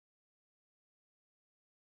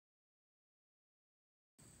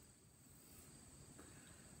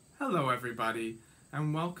Hello everybody,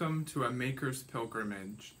 and welcome to A Maker's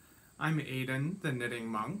Pilgrimage. I'm Aidan, the Knitting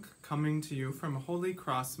Monk, coming to you from Holy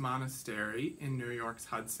Cross Monastery in New York's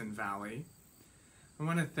Hudson Valley. I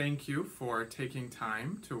want to thank you for taking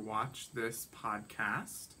time to watch this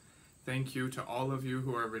podcast. Thank you to all of you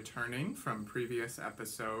who are returning from previous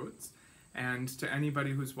episodes, and to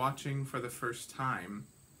anybody who's watching for the first time.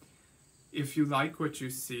 If you like what you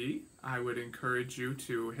see, I would encourage you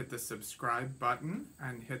to hit the subscribe button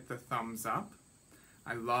and hit the thumbs up.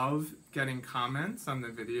 I love getting comments on the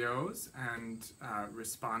videos and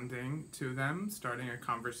responding to them, starting a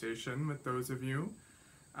conversation with those of you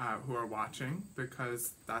who are watching,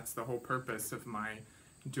 because that's the whole purpose of my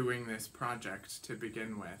doing this project to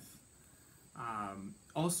begin with.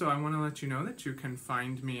 Also, I want to let you know that you can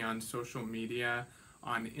find me on social media,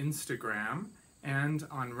 on Instagram, and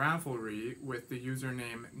on Ravelry with the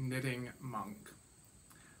username Knitting Monk.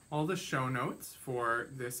 All the show notes for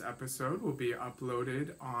this episode will be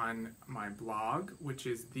uploaded on my blog, which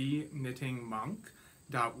is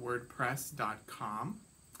theknittingmonk.wordpress.com,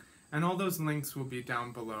 and all those links will be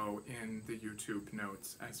down below in the YouTube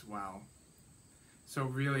notes as well. So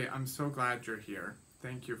really, I'm so glad you're here.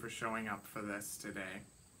 Thank you for showing up for this today.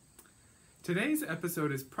 Today's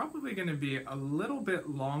episode is probably going to be a little bit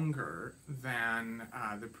longer than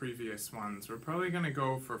the previous ones. We're probably going to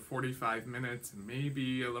go for 45 minutes,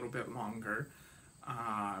 maybe a little bit longer,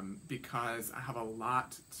 because I have a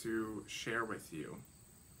lot to share with you.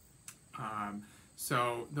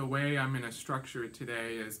 So the way I'm going to structure it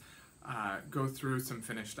today is go through some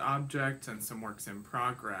finished objects and some works in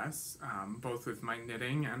progress, both with my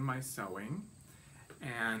knitting and my sewing.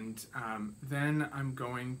 And then I'm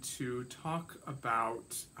going to talk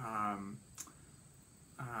about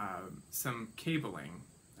some cabling.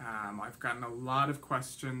 I've gotten a lot of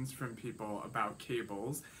questions from people about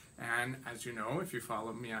cables, and as you know, if you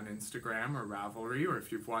follow me on Instagram or Ravelry, or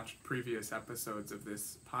if you've watched previous episodes of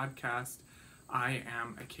this podcast, I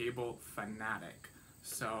am a cable fanatic.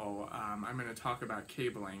 So I'm going to talk about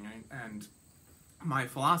cabling and my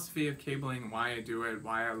philosophy of cabling, why I do it,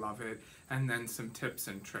 why I love it, and then some tips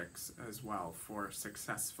and tricks as well for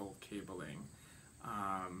successful cabling.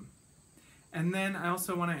 And then I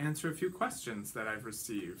also want to answer a few questions that I've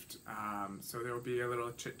received. So there will be a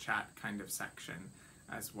little chit-chat kind of section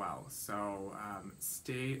as well. So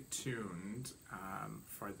stay tuned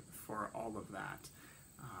for all of that.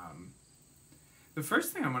 The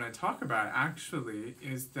first thing I want to talk about actually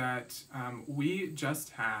is that we just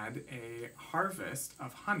had a harvest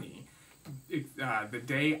of honey. The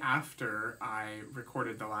day after I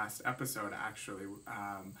recorded the last episode, actually,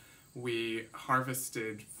 we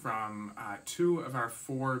harvested from 2 of our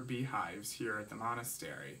 4 beehives here at the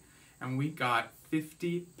monastery, and we got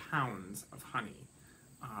 50 pounds of honey,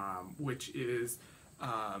 which is,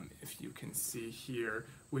 if you can see here,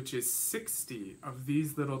 which is 60 of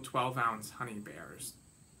these little 12-ounce honey bears.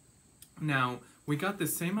 Now, we got the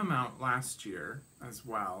same amount last year as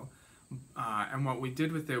well, and what we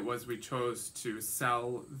did with it was we chose to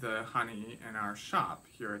sell the honey in our shop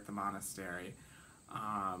here at the monastery.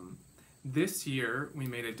 This year, we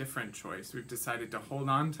made a different choice. We've decided to hold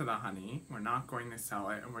on to the honey. We're not going to sell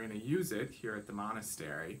it, and we're going to use it here at the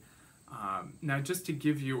monastery. Now, just to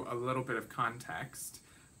give you a little bit of context,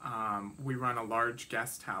 we run a large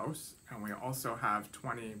guest house, and we also have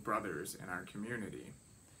 20 brothers in our community.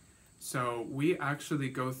 So we actually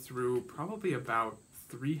go through probably about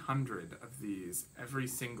 300 of these every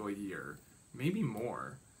single year, maybe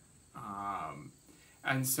more.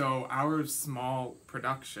 And so our small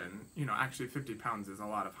production, actually 50 pounds is a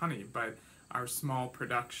lot of honey, but our small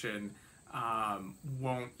production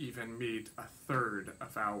won't even meet a third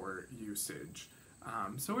of our usage.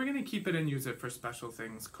 So we're going to keep it and use it for special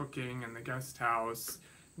things, cooking in the guest house,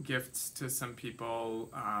 gifts to some people.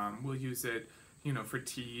 We'll use it, for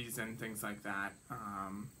teas and things like that.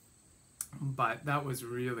 But that was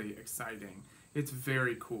really exciting. It's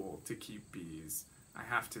very cool to keep bees, I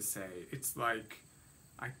have to say. It's like,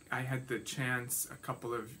 I had the chance a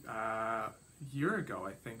couple of year ago,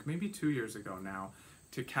 I think, maybe 2 years ago now,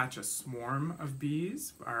 to catch a swarm of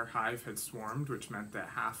bees. Our hive had swarmed, which meant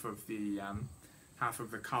that half of the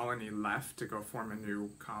colony left to go form a new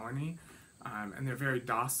colony, and they're very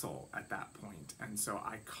docile at that point. And so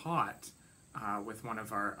I caught, with one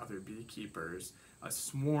of our other beekeepers, a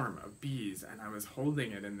swarm of bees, and I was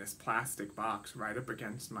holding it in this plastic box right up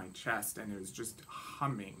against my chest, and it was just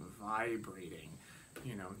humming, vibrating.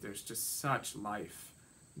 There's just such life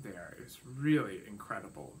there. It's really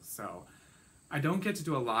incredible. So I don't get to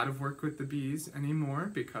do a lot of work with the bees anymore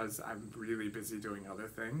because I'm really busy doing other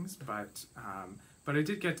things, but I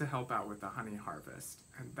did get to help out with the honey harvest,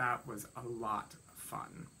 and that was a lot of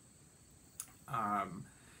fun.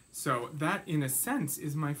 So that, in a sense,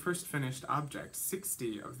 is my first finished object,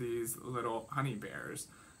 60 of these little honey bears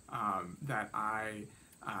that I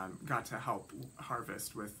got to help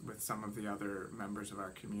harvest with some of the other members of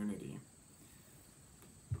our community.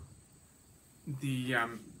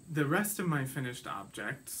 The rest of my finished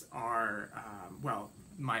objects are, well,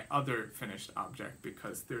 my other finished object,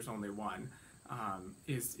 because there's only one,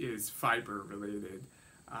 is fiber related.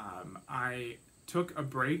 I took a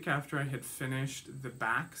break after I had finished the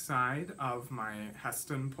back side of my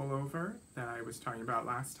Heston pullover that I was talking about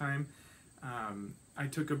last time. I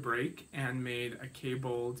took a break and made a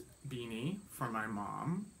cabled beanie for my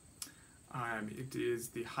mom. It is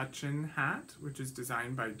the Hutchin hat, which is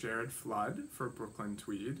designed by Jared Flood for Brooklyn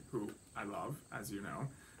Tweed, who I love, as you know.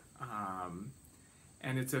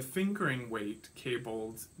 And it's a fingering weight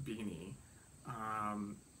cabled beanie.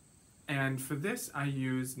 And for this I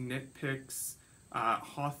use Knit Picks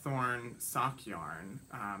Hawthorne sock yarn,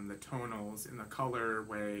 the tonals in the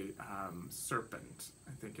colorway Serpent,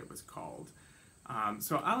 I think it was called.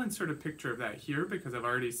 So I'll insert a picture of that here because I've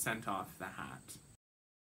already sent off the hat.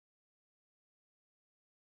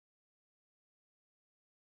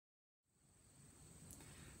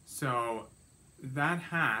 So that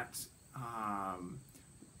hat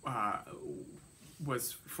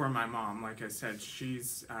was for my mom. Like I said, she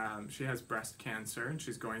has breast cancer and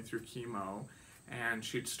she's going through chemo, and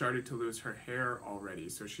she'd started to lose her hair already.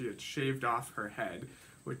 So she had shaved off her head,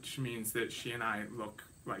 which means that she and I look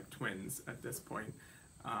like twins at this point.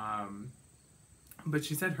 But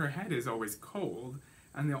she said her head is always cold,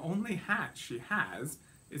 and the only hat she has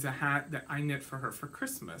is a hat that I knit for her for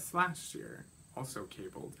Christmas last year, also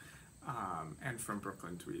cabled, and from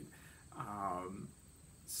Brooklyn Tweed.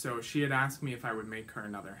 So she had asked me if I would make her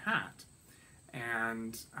another hat,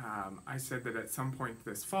 and I said that at some point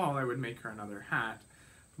this fall I would make her another hat.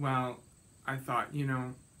 Well, I thought, you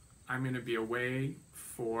know, I'm going to be away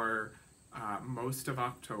for most of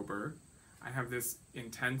October. I have this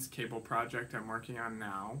intense cable project I'm working on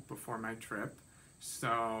now before my trip,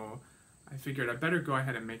 so I figured I better go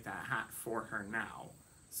ahead and make that hat for her now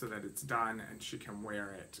so that it's done and she can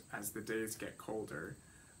wear it as the days get colder.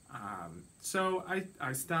 So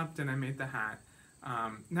I stopped and I made the hat.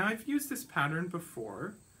 Now I've used this pattern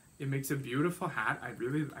before. It makes a beautiful hat. I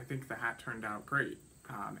think the hat turned out great.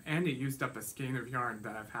 And it used up a skein of yarn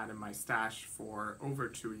that I've had in my stash for over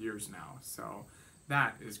 2 years now, so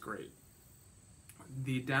that is great.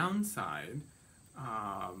 The downside,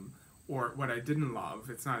 or what I didn't love,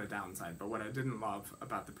 it's not a downside, but what I didn't love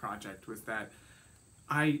about the project was that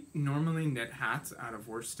I normally knit hats out of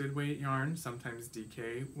worsted weight yarn, sometimes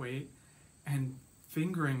DK weight, and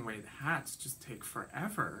fingering weight hats just take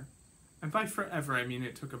forever. And by forever, I mean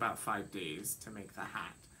it took about 5 days to make the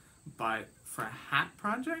hat. But for a hat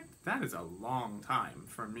project, that is a long time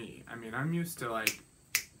for me. I mean, I'm used to like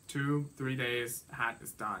 2-3 days, hat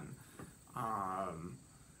is done.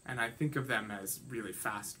 And I think of them as really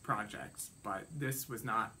fast projects, but this was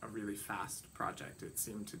not a really fast project. It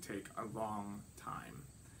seemed to take a long time.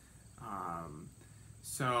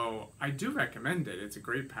 So I do recommend it. It's a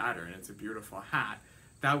great pattern. It's a beautiful hat.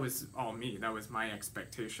 That was all me. That was my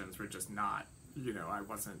expectations were just not, you know, I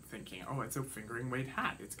wasn't thinking, oh, it's a fingering weight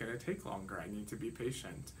hat. It's going to take longer. I need to be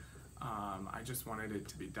patient. I just wanted it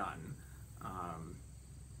to be done.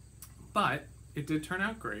 But it did turn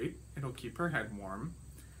out great. It'll keep her head warm.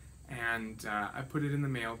 And I put it in the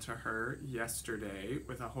mail to her yesterday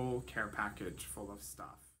with a whole care package full of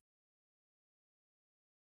stuff.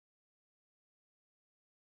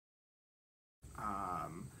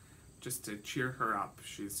 Just to cheer her up.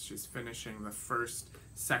 She's finishing the first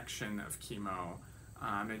section of chemo,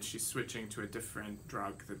 and she's switching to a different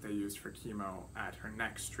drug that they use for chemo at her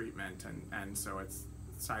next treatment, and so its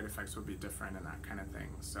side effects will be different and that kind of thing.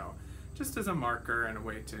 So just as a marker and a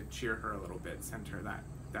way to cheer her a little bit, send her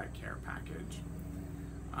that care package.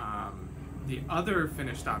 The other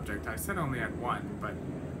finished object, I said only had one, but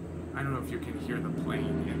I don't know if you can hear the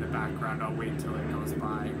plane in the background. I'll wait till it goes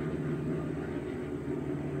by.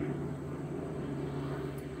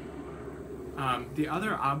 The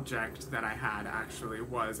other object that I had actually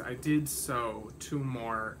was I did sew 2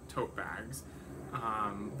 more tote bags.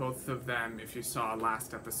 Both of them, if you saw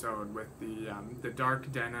last episode, with the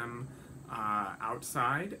dark denim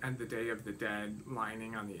outside and the Day of the Dead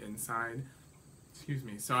lining on the inside. Excuse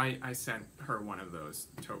me. So I sent her one of those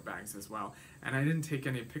tote bags as well. And I didn't take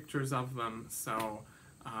any pictures of them, so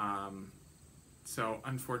So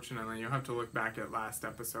unfortunately, you'll have to look back at last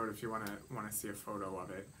episode if you want to see a photo of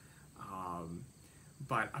it.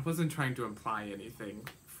 But I wasn't trying to imply anything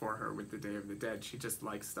for her with the Day of the Dead. She just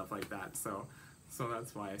likes stuff like that, so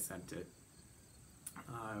that's why I sent it.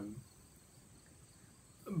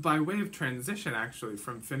 By way of transition, actually,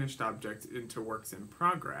 from finished object into works in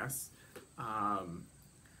progress,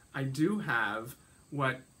 I do have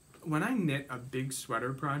when I knit a big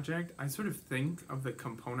sweater project, I sort of think of the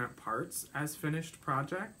component parts as finished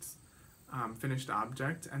projects, finished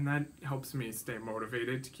object, and that helps me stay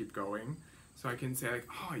motivated to keep going. So I can say like,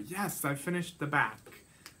 oh yes, I finished the back.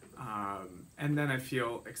 And then I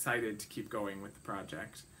feel excited to keep going with the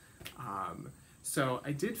project. So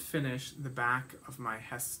I did finish the back of my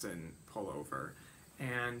Heston pullover,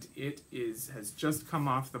 and it has just come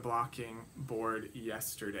off the blocking board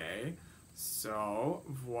yesterday. So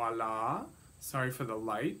voila. Sorry for the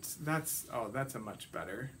light. That's a much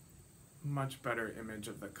better image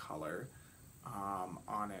of the color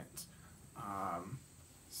on it.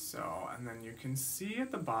 And then you can see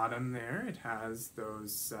at the bottom there, it has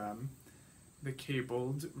those the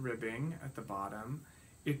cabled ribbing at the bottom.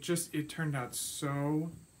 It turned out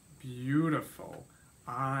so beautiful.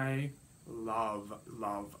 I love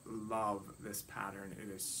this pattern. It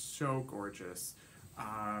is so gorgeous.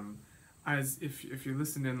 As if you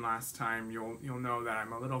listened in last time, you'll know that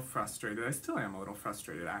I'm a little frustrated. I still am a little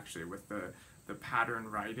frustrated actually with the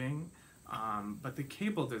pattern writing, but the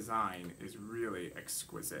cable design is really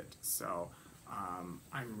exquisite. So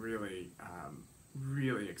I'm really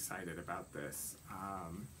excited about this,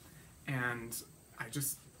 and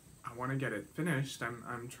I want to get it finished.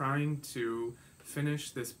 I'm trying to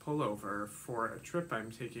finish this pullover for a trip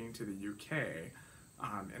I'm taking to the UK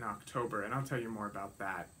in October, and I'll tell you more about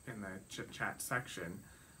that in the chit-chat section.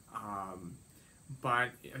 But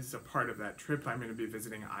as a part of that trip, I'm going to be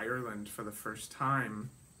visiting Ireland for the first time,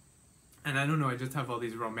 and I don't know, I just have all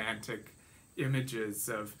these romantic images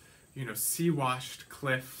of, sea-washed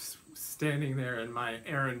cliffs standing there in my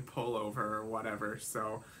Aran pullover or whatever,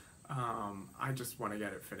 so I just want to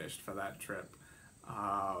get it finished for that trip.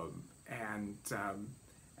 And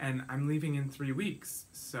I'm leaving in 3 weeks,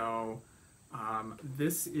 so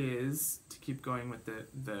this is, to keep going with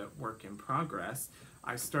the work in progress,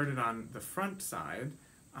 I started on the front side,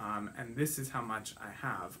 and this is how much I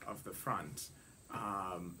have of the front.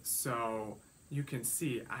 So you can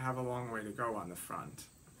see I have a long way to go on the front.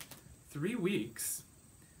 3 weeks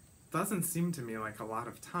doesn't seem to me like a lot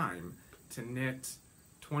of time to knit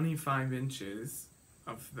 25 inches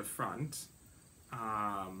of the front,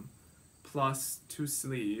 plus 2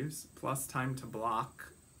 sleeves, plus time to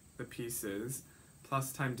block the pieces,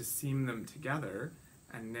 plus time to seam them together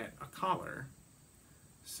and knit a collar.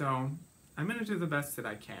 So I'm going to do the best that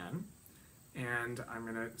I can, and I'm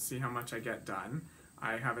going to see how much I get done.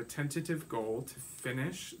 I have a tentative goal to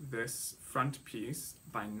finish this front piece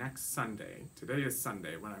by next Sunday. Today is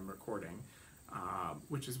Sunday when I'm recording,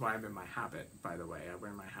 which is why I'm in my habit, by the way. I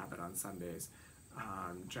wear my habit on Sundays,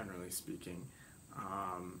 generally speaking.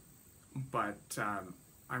 But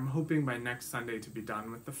I'm hoping by next Sunday to be done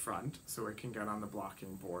with the front so it can get on the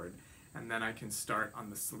blocking board, and then I can start on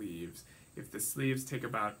the sleeves. If the sleeves take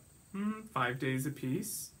about 5 days a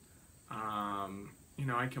piece,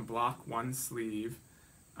 I can block one sleeve.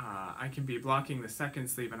 I can be blocking the second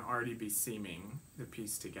sleeve and already be seaming the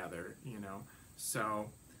piece together, So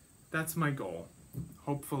that's my goal.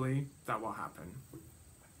 Hopefully that will happen.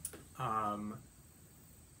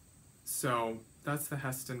 So that's the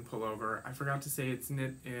Heston pullover. I forgot to say it's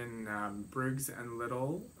knit in Briggs &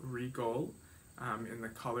 Little Regal in the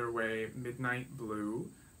colorway Midnight Blue,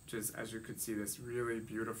 which is, as you could see, this really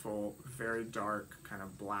beautiful, very dark kind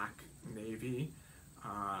of black navy,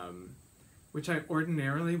 which I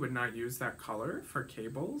ordinarily would not use that color for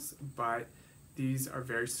cables, but these are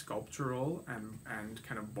very sculptural and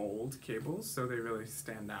kind of bold cables, so they really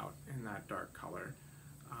stand out in that dark color.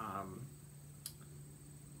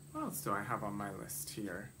 What else do I have on my list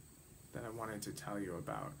here that I wanted to tell you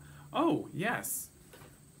about? Oh, yes.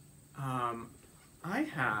 I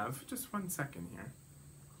have, just 1 second here.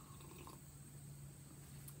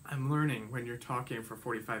 I'm learning when you're talking for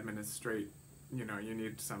 45 minutes straight, you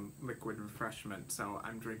need some liquid refreshment, so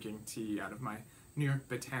I'm drinking tea out of my New York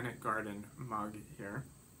Botanic Garden mug here.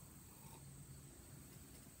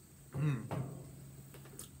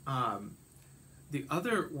 The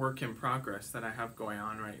other work in progress that I have going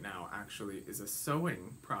on right now actually is a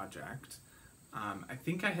sewing project. I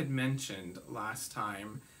think I had mentioned last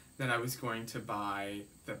time that I was going to buy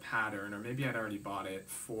the pattern, or maybe I'd already bought it,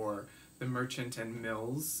 for the Merchant and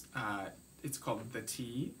Mills. It's called The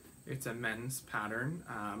Tea, It's a men's pattern,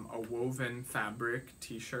 a woven fabric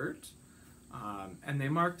t-shirt. And they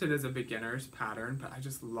marked it as a beginner's pattern, but I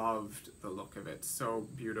just loved the look of it. So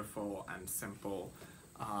beautiful and simple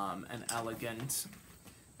and elegant.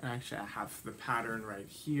 And actually I have the pattern right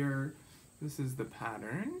here. This is the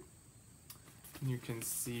pattern. You can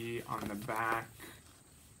see on the back,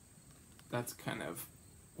 that's kind of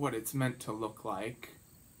what it's meant to look like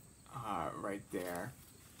right there.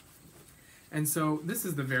 And so this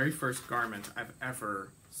is the very first garment I've ever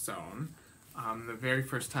sewn. The very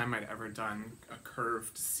first time I'd ever done a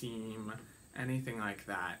curved seam, anything like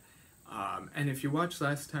that. And if you watched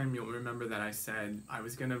last time, you'll remember that I said I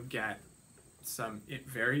was gonna get some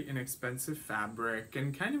very inexpensive fabric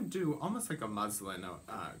and kind of do almost like a muslin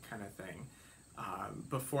kind of thing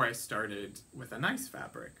before I started with a nice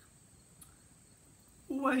fabric.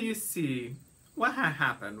 Well, you see, what had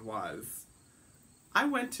happened was I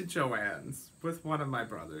went to Joann's with one of my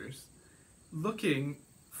brothers looking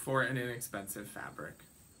for an inexpensive fabric.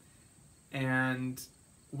 And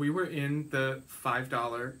we were in the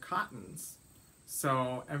 $5 cottons.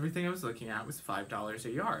 So everything I was looking at was $5 a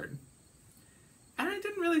yard. And I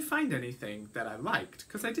didn't really find anything that I liked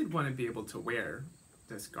because I did want to be able to wear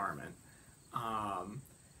this garment.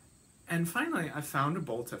 And finally I found a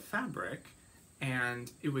bolt of fabric,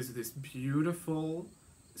 and it was this beautiful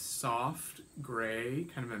soft gray,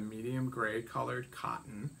 kind of a medium gray colored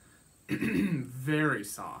cotton, very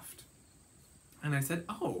soft. And I said,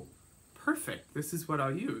 oh, perfect, this is what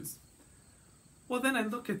I'll use. Well, then I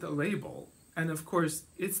look at the label, and of course,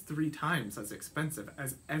 it's 3 times as expensive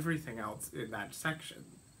as everything else in that section.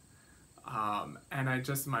 And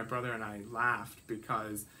my brother and I laughed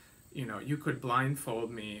because, you know, you could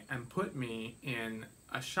blindfold me and put me in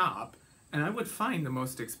a shop, and I would find the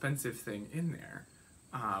most expensive thing in there.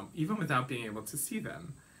 Even without being able to see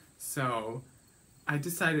them. So I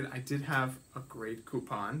decided I did have a great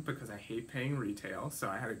coupon because I hate paying retail, so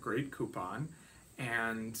I had a great coupon,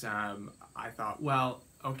 and I thought, well,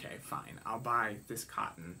 okay, fine, I'll buy this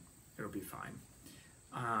cotton, it'll be fine.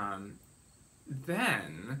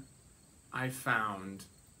 Then I found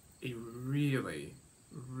a really,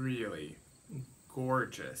 really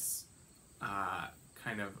gorgeous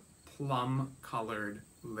kind of plum colored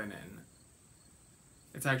linen.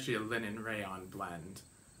 It's actually a linen rayon blend.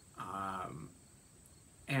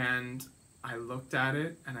 And I looked at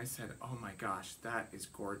it and I said, oh my gosh, that is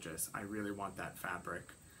gorgeous. I really want that fabric.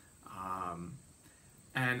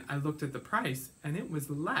 And I looked at the price and it was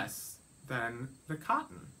less than the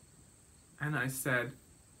cotton. And I said,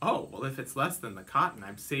 oh, well, if it's less than the cotton,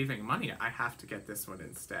 I'm saving money. I have to get this one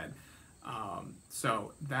instead.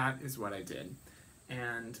 So that is what I did.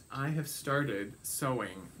 And I have started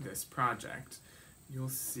sewing this project. You'll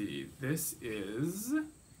see, this is, let's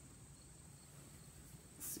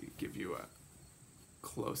see, give you a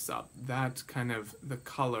close-up. That's kind of the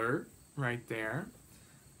color right there.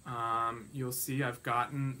 You'll see I've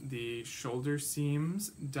gotten the shoulder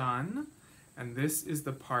seams done, and this is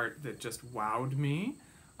the part that just wowed me.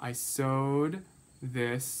 I sewed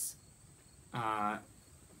this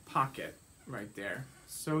pocket right there.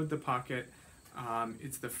 Sewed the pocket.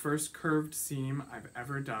 It's the first curved seam I've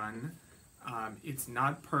ever done. It's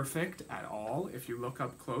not perfect at all. If you look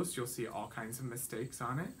up close, you'll see all kinds of mistakes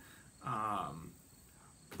on it.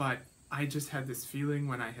 But I just had this feeling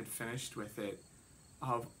when I had finished with it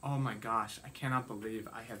of, oh my gosh, I cannot believe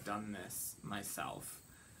I have done this myself.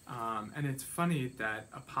 And it's funny that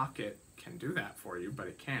a pocket can do that for you, but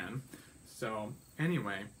it can. So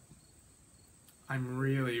anyway, I'm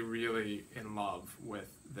really, really in love with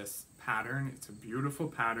this pattern. It's a beautiful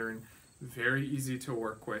pattern, very easy to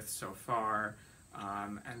work with so far.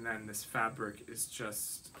 And then this fabric is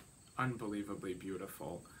just unbelievably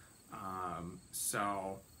beautiful.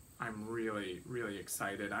 So I'm really, really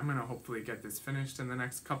excited. I'm gonna hopefully get this finished in the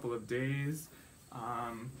next couple of days.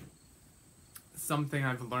 Something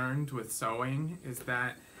I've learned with sewing is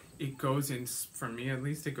that it goes in, for me at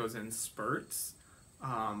least, it goes in spurts.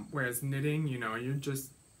 Whereas knitting, you know, you're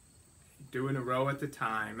just doing a row at a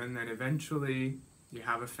time, and then eventually you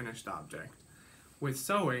have a finished object. With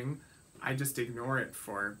sewing, I just ignore it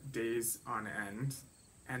for days on end,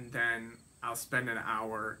 and then I'll spend an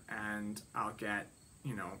hour and I'll get,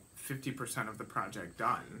 you know, 50% of the project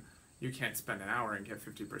done. You can't spend an hour and get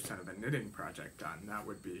 50% of a knitting project done. That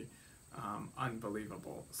would be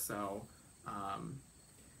unbelievable. So,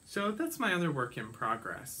 so that's my other work in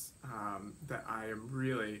progress that I am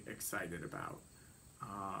really excited about.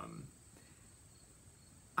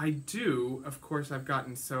 I do, of course, I've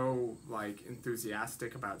gotten so like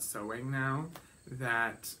enthusiastic about sewing now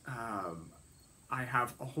that I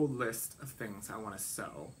have a whole list of things I want to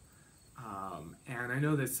sew. And I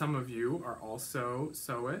know that some of you are also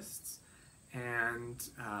sewists and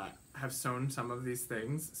have sewn some of these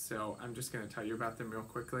things, so I'm just going to tell you about them real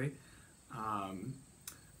quickly. A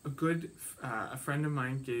friend of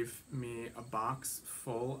mine gave me a box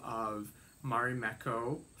full of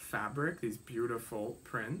Marimekko fabric, these beautiful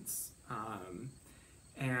prints,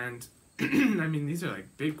 and I mean, these are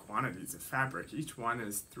like big quantities of fabric. Each one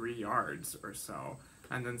is 3 yards or so,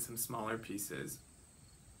 and then some smaller pieces.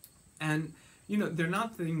 And, you know, they're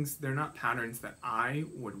not patterns that I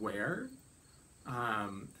would wear.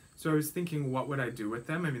 So I was thinking, what would I do with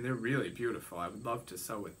them? I mean, they're really beautiful. I would love to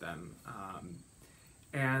sew with them.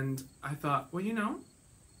 And I thought, well, you know,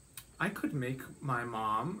 I could make my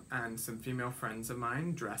mom and some female friends of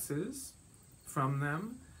mine dresses from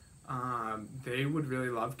them. They would really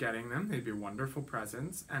love getting them. They'd be wonderful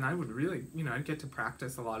presents, and I would really, you know, I'd get to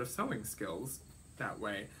practice a lot of sewing skills that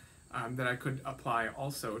way, that I could apply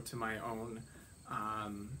also to my own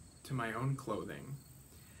clothing.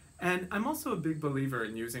 And I'm also a big believer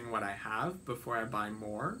in using what I have before I buy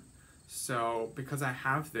more. So because I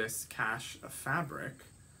have this cache of fabric,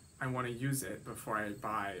 I want to use it before I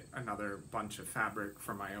buy another bunch of fabric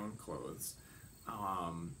for my own clothes.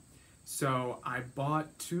 So I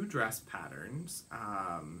bought 2 dress patterns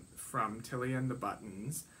from Tilly and the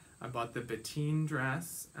Buttons. I bought the Bettine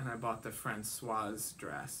dress and I bought the Francoise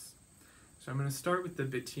dress. So I'm going to start with the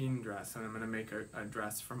Bettine dress, and I'm going to make a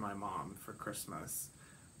dress for my mom for Christmas.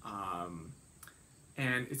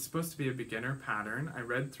 And it's supposed to be a beginner pattern. I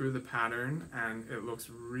read through the pattern and it looks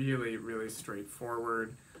really, really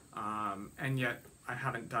straightforward, and yet I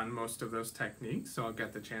haven't done most of those techniques, so I'll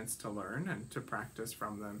get the chance to learn and to practice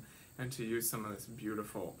from them and to use some of this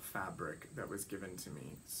beautiful fabric that was given to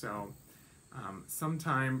me. So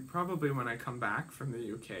sometime, probably when I come back from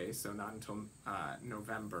the UK, so not until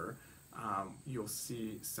November, you'll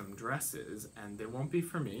see some dresses, and they won't be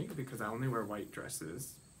for me because I only wear white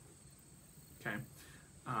dresses. Okay,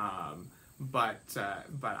 but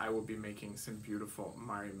I will be making some beautiful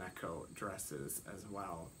Marimekko dresses as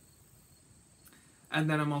well. And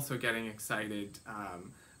then I'm also getting excited.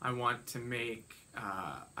 I want to make,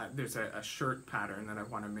 there's a shirt pattern that I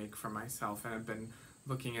want to make for myself, and I've been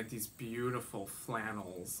looking at these beautiful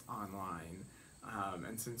flannels online.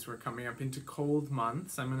 And since we're coming up into cold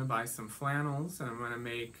months, I'm going to buy some flannels, and I'm going to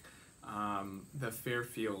make the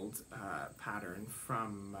Fairfield pattern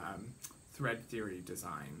from Thread Theory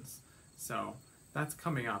Designs. So that's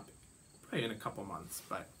coming up probably in a couple months,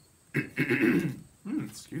 but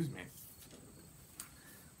excuse me.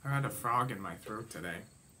 I had a frog in my throat today.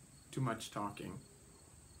 Too much talking.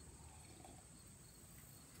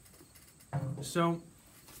 So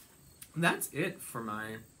that's it for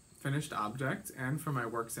my finished objects and for my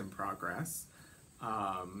works in progress.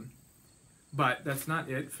 But that's not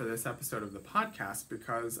it for this episode of the podcast,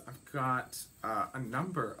 because I've got a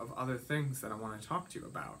number of other things that I want to talk to you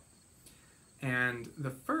about. And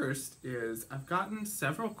the first is I've gotten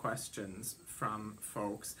several questions from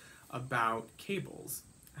folks about cables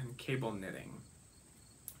and cable knitting.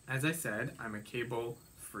 As I said, I'm a cable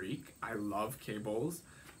freak. I love cables.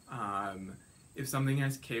 If something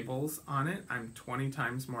has cables on it, I'm 20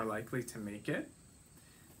 times more likely to make it.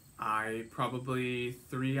 I probably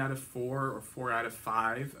 3 out of 4 or 4 out of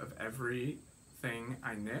 5 of everything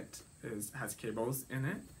I knit has cables in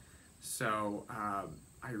it. So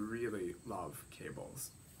I really love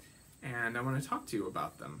cables. And I want to talk to you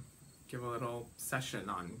about them. Give a little session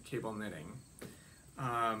on cable knitting.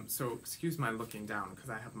 So excuse my looking down because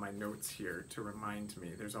I have my notes here to remind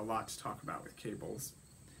me. There's a lot to talk about with cables.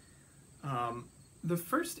 The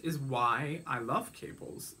first is why I love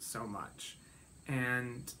cables so much.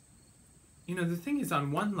 And, you know, the thing is,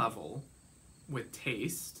 on one level, with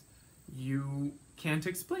taste, you can't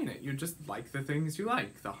explain it. You just like the things you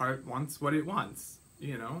like. The heart wants what it wants,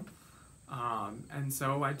 you know? And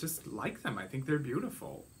so I just like them. I think they're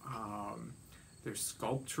beautiful. They're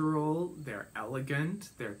sculptural, they're elegant,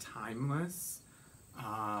 they're timeless.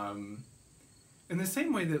 In the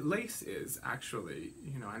same way that lace is, actually,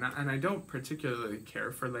 you know, and I don't particularly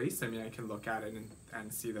care for lace. I mean, I can look at it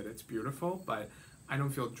and see that it's beautiful, but I don't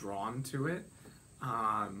feel drawn to it.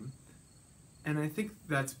 And I think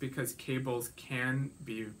that's because cables can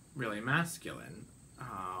be really masculine.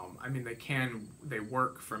 I mean, they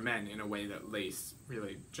work for men in a way that lace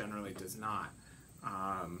really generally does not.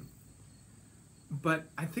 But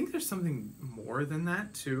I think there's something more than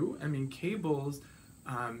that too. I mean, cables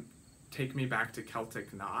take me back to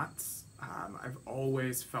Celtic knots. I've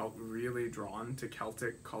always felt really drawn to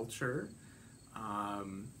Celtic culture.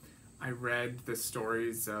 I read the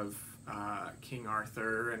stories of King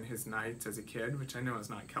Arthur and his knights as a kid, which I know is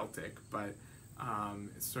not Celtic, but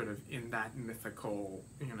it's sort of in that mythical,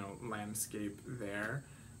 landscape there.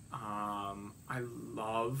 I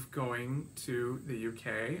love going to the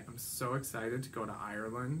UK. I'm so excited to go to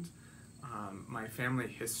Ireland. My family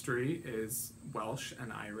history is Welsh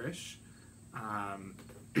and Irish.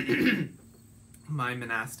 My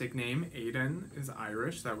monastic name, Aidan, is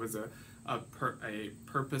Irish. That was a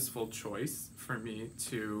purposeful choice for me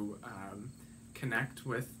to connect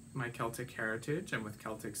with my Celtic heritage and with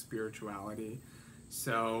Celtic spirituality.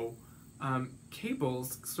 So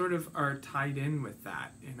cables sort of are tied in with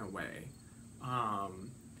that in a way.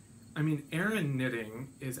 Aran knitting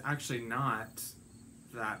is actually not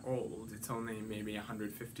that old. It's only maybe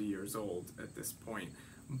 150 years old at this point,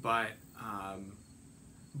 but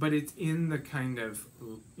it's in the kind of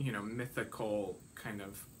mythical kind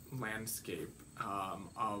of landscape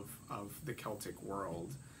of the Celtic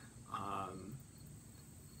world.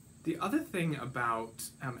 The other thing about,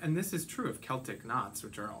 and this is true of Celtic knots,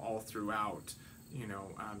 which are all throughout,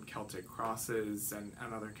 Celtic crosses and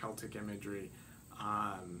other Celtic imagery,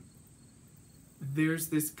 there's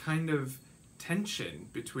this kind of tension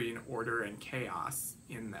between order and chaos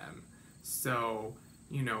in them. So,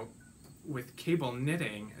 with cable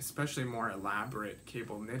knitting, especially more elaborate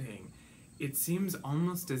cable knitting, it seems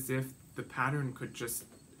almost as if the pattern could just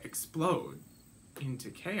explode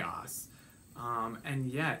into chaos. And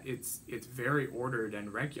yet it's very ordered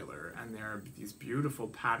and regular, and there are these beautiful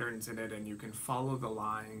patterns in it, and you can follow the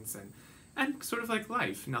lines, and sort of like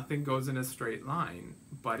life, nothing goes in a straight line,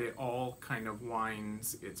 but it all kind of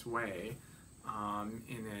winds its way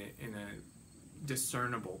in a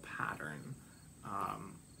discernible pattern.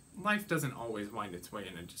 Life doesn't always wind its way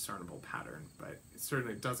in a discernible pattern, but it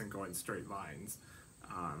certainly doesn't go in straight lines.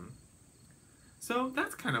 So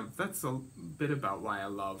that's a bit about why I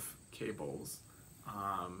love cables.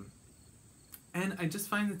 And I just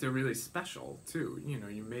find that they're really special too.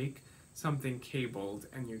 You make something cabled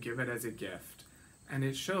and you give it as a gift, and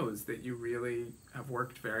it shows that you really have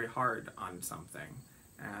worked very hard on something.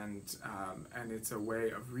 And it's a way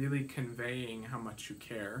of really conveying how much you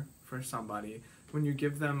care for somebody when you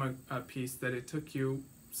give them a piece that it took you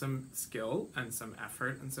some skill and some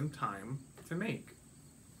effort and some time to make.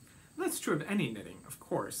 That's true of any knitting, of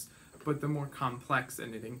course, but the more complex a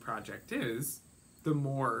knitting project is, the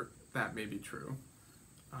more that may be true.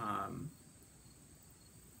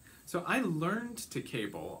 So I learned to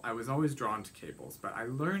cable. I was always drawn to cables, but I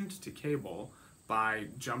learned to cable by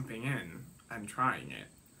jumping in and trying it.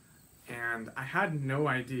 And I had no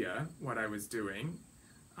idea what I was doing.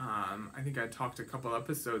 I think I talked a couple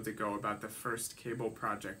episodes ago about the first cable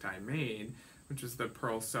project I made, which was the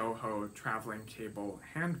Pearl Soho traveling cable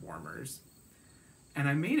hand warmers. And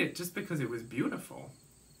I made it just because it was beautiful.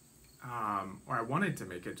 Or I wanted to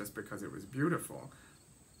make it just because it was beautiful.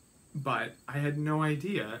 But I had no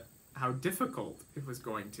idea how difficult it was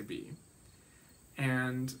going to be.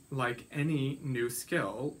 And like any new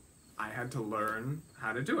skill, I had to learn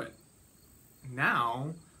how to do it.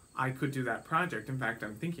 Now, I could do that project. In fact,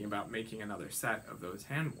 I'm thinking about making another set of those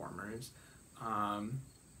hand warmers.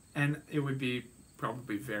 And it would be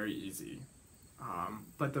probably very easy.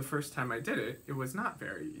 But the first time I did it, it was not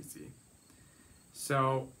very easy.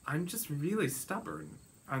 So I'm just really stubborn.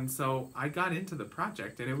 And so I got into the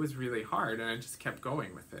project and it was really hard, and I just kept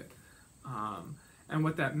going with it. And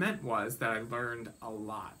what that meant was that I learned a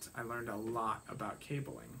lot. I learned a lot about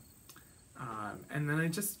cabling. And then I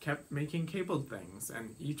just kept making cabled things,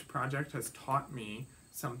 and each project has taught me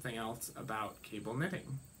something else about cable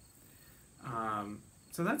knitting.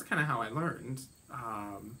 So that's kind of how I learned.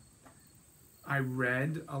 I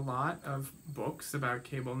read a lot of books about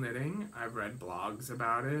cable knitting. I've read blogs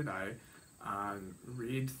about it. I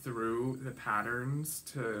read through the patterns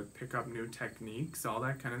to pick up new techniques, all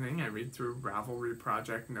that kind of thing. I read through Ravelry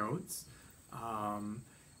project notes.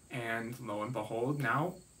 And lo and behold,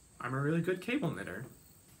 now I'm a really good cable knitter.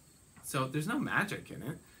 So there's no magic in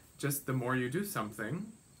it. Just the more you do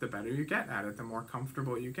something, the better you get at it, the more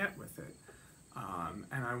comfortable you get with it.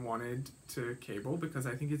 And I wanted to cable because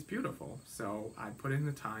I think it's beautiful. So I put in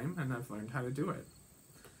the time and I've learned how to do it.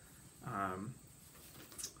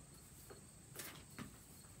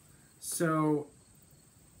 So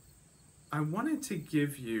I wanted to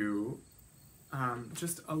give you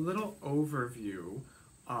just a little overview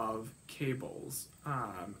of cables,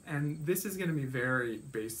 and this is going to be very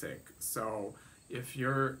basic. So if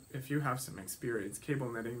you have some experience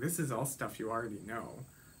cable knitting, this is all stuff you already know.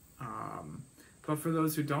 But for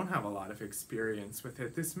those who don't have a lot of experience with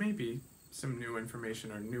it, this may be some new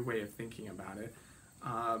information or a new way of thinking about it.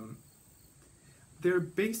 they're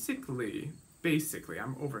basically,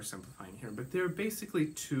 I'm oversimplifying here, but there are basically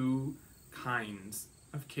two kinds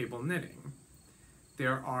of cable knitting.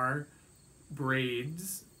 There are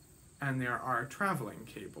braids and there are traveling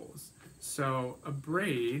cables. So a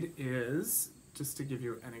braid is, just to give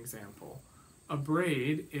you an example, a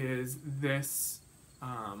braid is this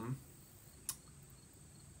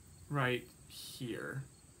right here,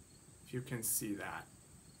 if you can see that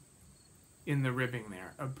in the ribbing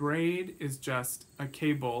there. A braid is just a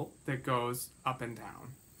cable that goes up and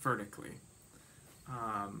down vertically.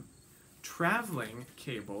 Traveling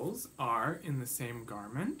cables are in the same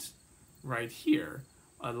garment right here,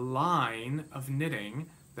 a line of knitting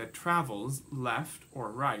that travels left or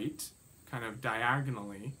right, kind of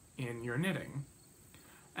diagonally in your knitting.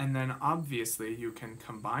 And then obviously you can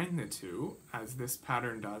combine the two, as this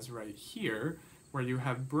pattern does right here, where you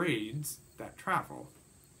have braids that travel.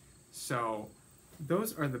 So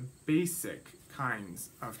those are the basic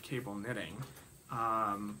kinds of cable knitting.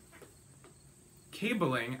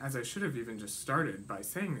 Cabling, as I should have even just started by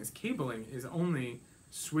saying this, cabling is only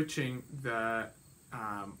switching the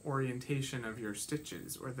orientation of your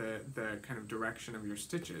stitches, or the kind of direction of your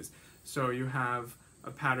stitches. So you have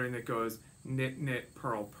a pattern that goes knit, knit,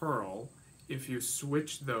 purl, purl. If you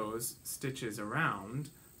switch those stitches around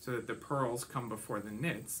so that the purls come before the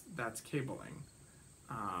knits, that's cabling.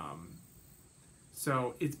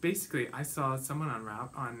 So it's basically, I saw someone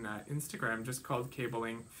on Instagram just called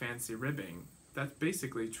cabling fancy ribbing. That's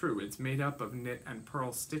basically true. It's made up of knit and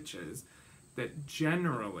purl stitches that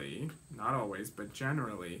generally, not always, but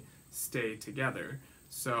generally stay together.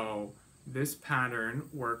 So this pattern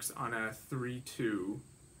works on a 3-2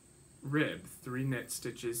 rib, 3 knit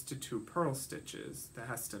stitches to 2 purl stitches, the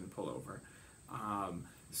Heston pullover.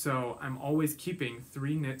 So I'm always keeping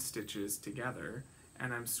 3 knit stitches together,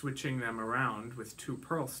 and I'm switching them around with 2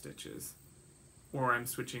 purl stitches, or I'm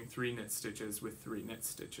switching 3 knit stitches with 3 knit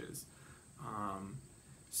stitches.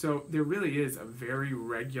 So there really is a very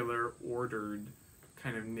regular, ordered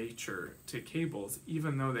kind of nature to cables,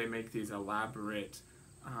 even though they make these elaborate,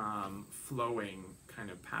 flowing kind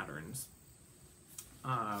of patterns.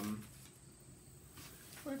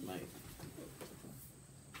 Where'd my...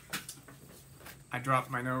 I dropped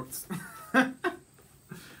my notes.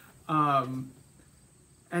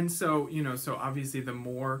 And so, you know, so obviously the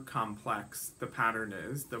more complex the pattern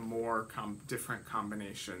is, the more different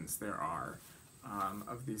combinations there are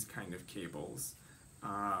of these kind of cables.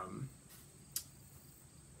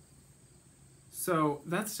 So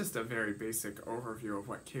that's just a very basic overview of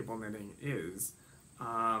what cable knitting is.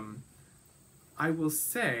 I will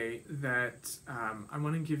say that I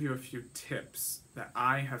want to give you a few tips that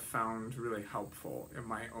I have found really helpful in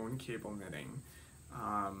my own cable knitting.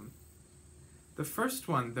 The first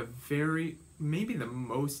one, maybe the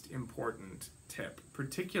most important tip,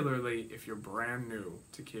 particularly if you're brand new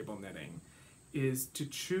to cable knitting, is to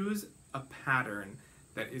choose a pattern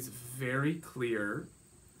that is very clear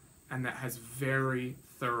and that has very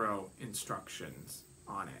thorough instructions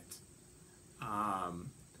on it.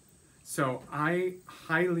 So I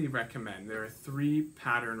highly recommend, there are 3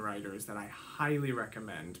 pattern writers that I highly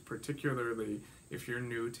recommend, particularly if you're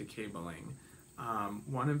new to cabling.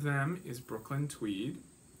 One of them is Brooklyn Tweed.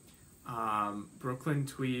 Brooklyn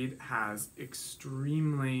Tweed has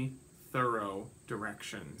extremely thorough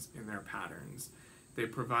directions in their patterns. They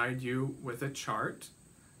provide you with a chart.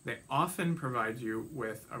 They often provide you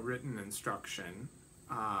with a written instruction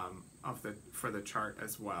for the chart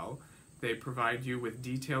as well. They provide you with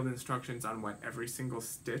detailed instructions on what every single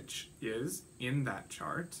stitch is in that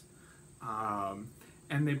chart.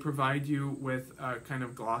 And they provide you with a kind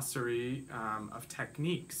of glossary of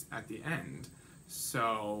techniques at the end.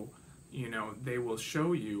 So, you know, they will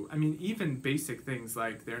show you, I mean, even basic things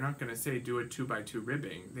like, they're not gonna say do a 2x2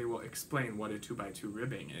 ribbing. They will explain what a 2x2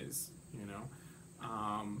 ribbing is, you know.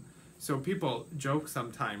 So people joke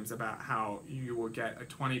sometimes about how you will get a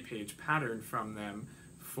 20-page pattern from them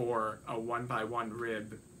for a 1x1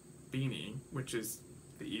 rib beanie, which is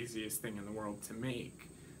the easiest thing in the world to make.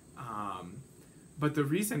 But the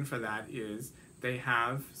reason for that is they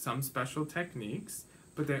have some special techniques,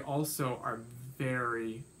 but they also are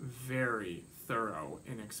very, very thorough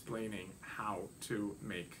in explaining how to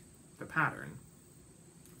make the pattern.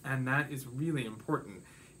 And that is really important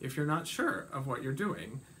if you're not sure of what you're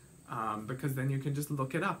doing, because then you can just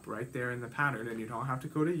look it up right there in the pattern, and you don't have to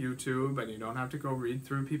go to YouTube, and you don't have to go read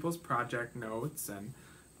through people's project notes. And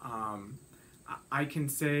I can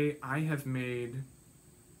say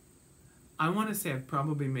I want to say I've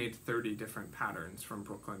probably made 30 different patterns from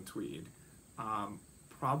Brooklyn Tweed,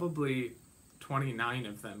 probably 29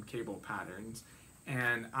 of them cable patterns,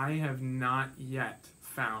 and I have not yet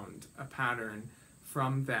found a pattern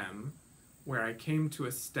from them where I came to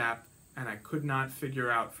a step and I could not figure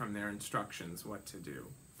out from their instructions what to do.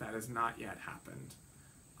 That has not yet happened.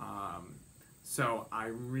 So I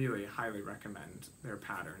really highly recommend their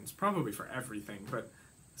patterns, probably for everything, but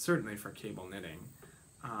certainly for cable knitting.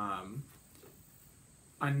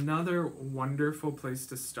 Another wonderful place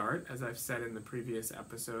to start, as I've said in the previous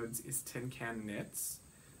episodes, is Tin Can Knits.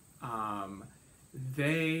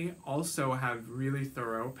 They also have really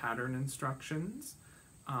thorough pattern instructions,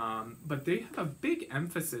 but they have a big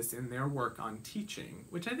emphasis in their work on teaching,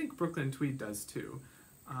 which I think Brooklyn Tweed does too,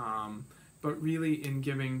 but really in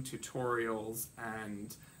giving tutorials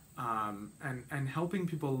and helping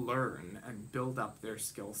people learn and build up their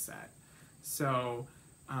skill set. So,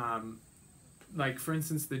 like for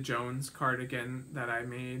instance, the Jones cardigan that I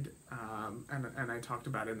made, and I talked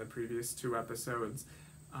about in the previous 2 episodes,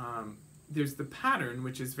 there's the pattern,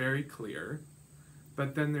 which is very clear,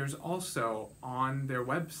 but then there's also, on their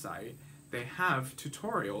website, they have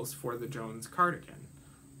tutorials for the Jones cardigan.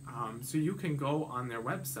 So you can go on their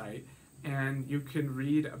website and you can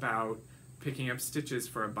read about picking up stitches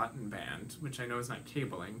for a button band, which I know is not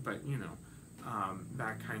cabling, but you know,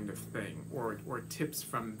 that kind of thing, or tips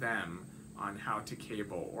from them on how to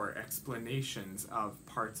cable, or explanations of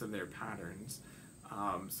parts of their patterns.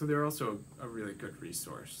 So they're also a really good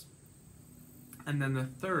resource. And then the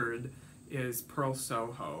third is Purl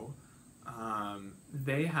Soho.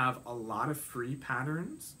 They have a lot of free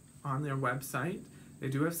patterns on their website. They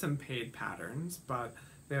do have some paid patterns, but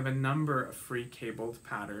they have a number of free cabled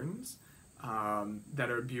patterns that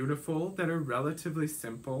are beautiful, that are relatively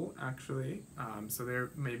simple, actually. So they're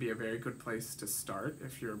maybe a very good place to start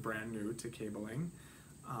if you're brand new to cabling.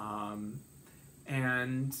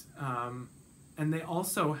 And they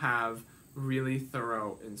also have really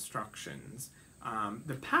thorough instructions.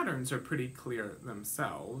 The patterns are pretty clear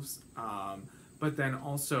themselves, but then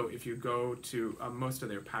also if you go to, most of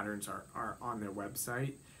their patterns are on their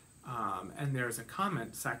website, and there's a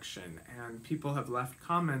comment section, and people have left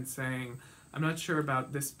comments saying, I'm not sure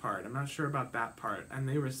about this part, I'm not sure about that part, and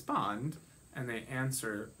they respond and they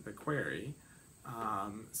answer the query.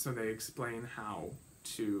 So they explain how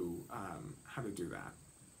to do that.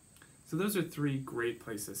 So those are 3 great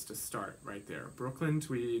places to start right there: Brooklyn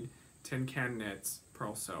Tweed, Tin Can Knits,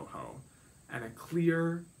 Purl Soho. And a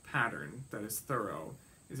clear pattern that is thorough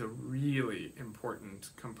is a really important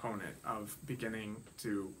component of beginning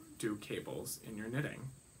to do cables in your knitting.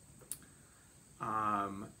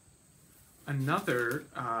 Another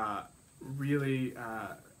really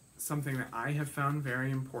something that I have found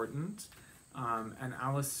very important, and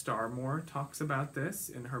Alice Starmore talks about this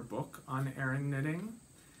in her book on Aran knitting,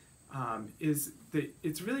 is that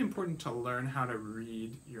it's really important to learn how to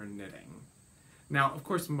read your knitting. Now, of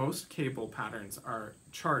course, most cable patterns are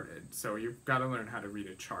charted, so you've got to learn how to read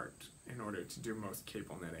a chart in order to do most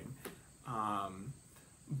cable knitting.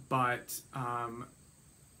 But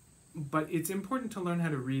it's important to learn how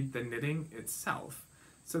to read the knitting itself,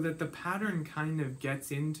 so that the pattern kind of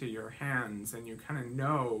gets into your hands and you kind of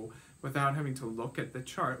know, without having to look at the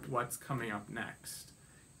chart, what's coming up next.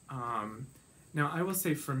 Now, I will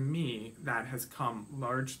say for me, that has come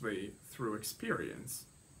largely through experience.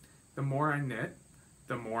 The more I knit,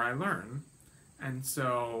 the more I learn. And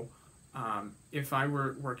so if I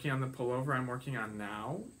were working on the pullover I'm working on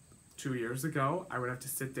now, 2 years ago, I would have to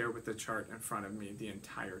sit there with the chart in front of me the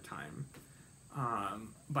entire time.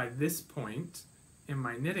 By this point in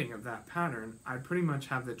my knitting of that pattern, I pretty much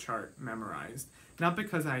have the chart memorized. Not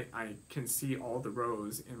because I can see all the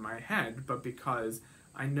rows in my head, but because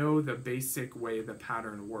I know the basic way the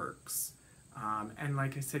pattern works. And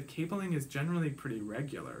like I said, cabling is generally pretty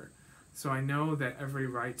regular. So I know that every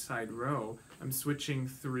right side row, I'm switching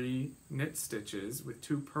 3 knit stitches with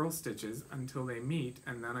 2 purl stitches until they meet,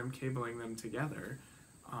 and then I'm cabling them together,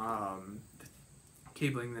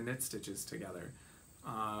 cabling the knit stitches together.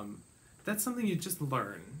 That's something you just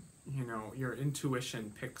learn, you know, your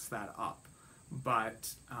intuition picks that up.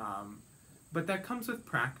 But that comes with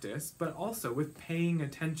practice, but also with paying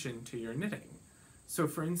attention to your knitting. So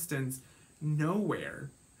for instance,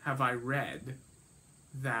 nowhere have I read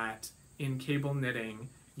that in cable knitting,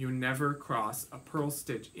 you never cross a purl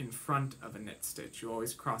stitch in front of a knit stitch. You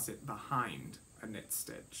always cross it behind a knit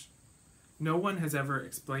stitch. No one has ever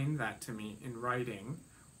explained that to me in writing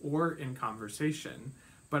or in conversation,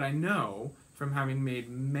 but I know from having made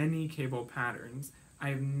many cable patterns, I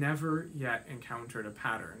have never yet encountered a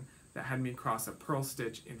pattern that had me cross a purl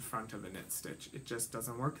stitch in front of a knit stitch. It just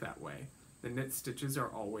doesn't work that way. The knit stitches are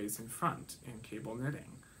always in front in cable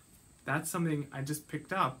knitting. that's something I just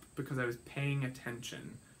picked up because I was paying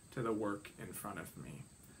attention to the work in front of me.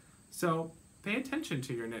 So pay attention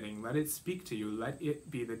to your knitting, let it speak to you, let it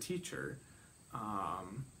be the teacher.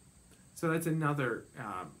 So that's another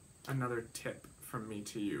tip from me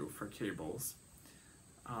to you for cables.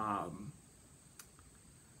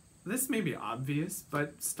 This may be obvious,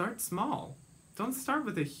 but start small. Don't start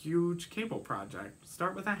with a huge cable project.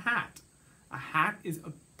 Start with a hat. A hat is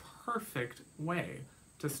a perfect way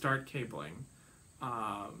to start cabling.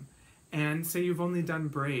 And say you've only done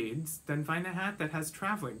braids, then find a hat that has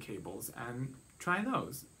traveling cables and try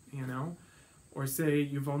those, you know? Or say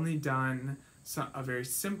you've only done a very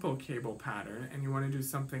simple cable pattern and you want to do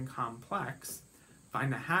something complex,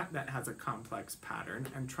 find a hat that has a complex pattern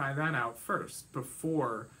and try that out first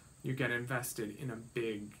before you get invested in a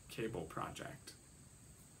big cable project.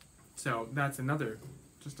 So that's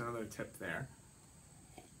just another tip there.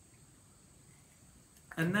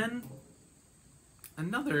 And then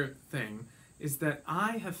another thing is that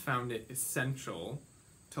I have found it essential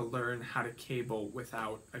to learn how to cable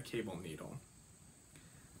without a cable needle.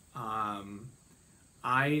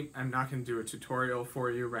 I am not going to do a tutorial for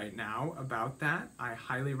you right now about that. I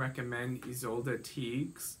highly recommend Isolde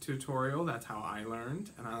Teague's tutorial. That's how I learned,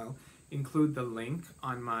 and I'll include the link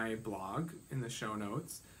on my blog in the show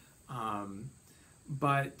notes.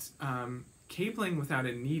 Cabling without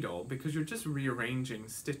a needle, because you're just rearranging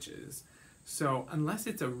stitches, so unless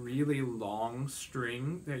it's a really long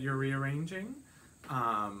string that you're rearranging,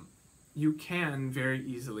 you can very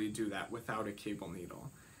easily do that without a cable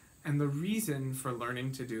needle. And the reason for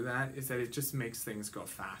learning to do that is that it just makes things go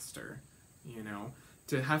faster, you know?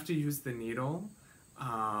 To have to use the needle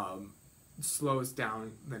slows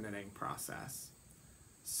down the knitting process.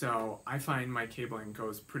 So I find my cabling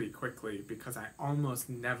goes pretty quickly because I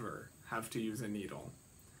almost never have to use a needle.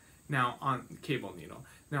 Now on cable needle.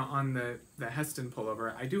 Now on the Heston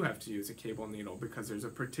pullover, I do have to use a cable needle because there's a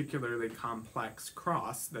particularly complex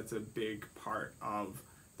cross that's a big part of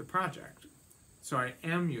the project. So I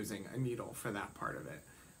am using a needle for that part of it.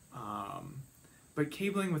 But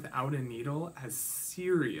cabling without a needle has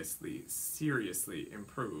seriously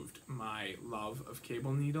improved my love of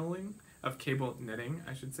cable knitting,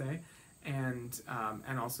 I should say, and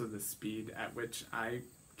also the speed at which I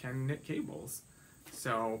can knit cables.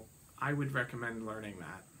 So I would recommend learning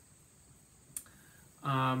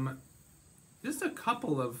that. Just a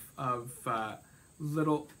couple of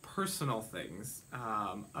little personal things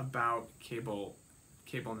about cable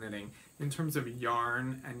knitting in terms of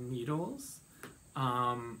yarn and needles.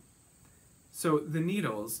 So the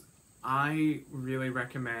needles, I really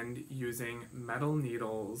recommend using metal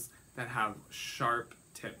needles that have sharp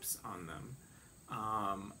tips on them.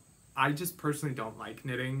 I just personally don't like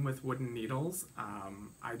knitting with wooden needles.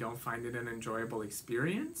 I don't find it an enjoyable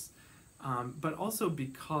experience, but also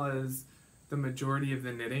because the majority of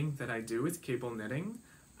the knitting that I do is cable knitting,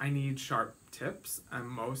 I need sharp tips, and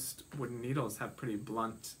most wooden needles have pretty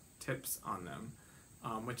blunt tips on them,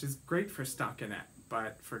 which is great for stockinette,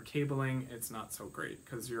 but for cabling it's not so great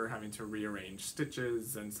because you're having to rearrange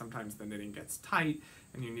stitches and sometimes the knitting gets tight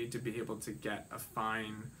and you need to be able to get a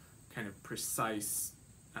fine, kind of precise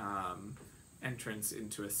entrance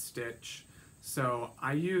into a stitch. So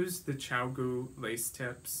I use the ChiaoGoo lace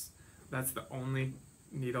tips. That's the only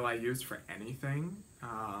needle I use for anything,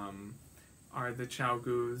 are the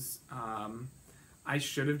ChiaoGoos. I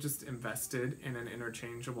should have just invested in an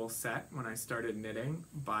interchangeable set when I started knitting,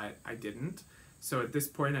 but I didn't. So at this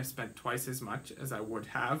point I've spent twice as much as I would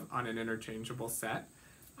have on an interchangeable set,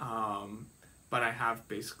 but I have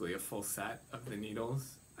basically a full set of the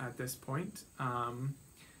needles at this point.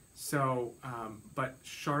 But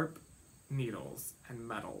sharp needles and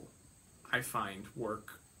metal I find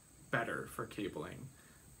work better for cabling.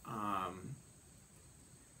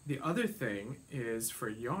 The other thing is for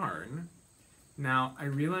yarn. Now, I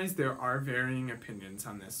realize there are varying opinions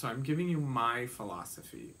on this, so I'm giving you my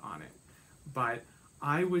philosophy on it. But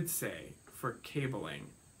I would say for cabling,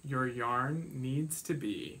 your yarn needs to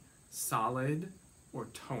be solid or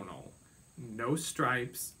tonal. No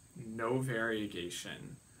stripes, no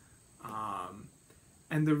variegation.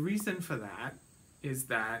 And the reason for that is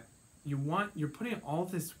that you're putting all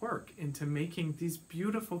this work into making these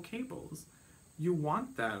beautiful cables. You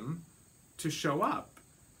want them to show up.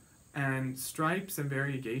 And stripes and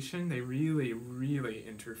variegation, they really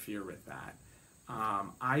interfere with that.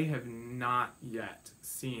 I have not yet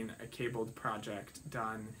seen a cabled project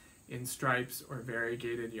done in stripes or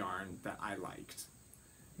variegated yarn that I liked.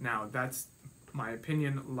 Now, that's my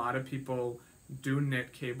opinion. A lot of people do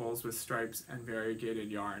knit cables with stripes and variegated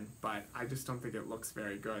yarn, but I just don't think it looks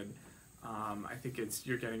very good. I think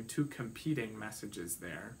you're getting two competing messages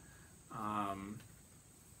there.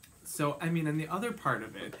 So, I mean, and the other part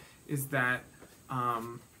of it is that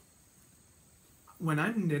when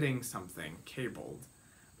I'm knitting something cabled,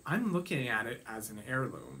 I'm looking at it as an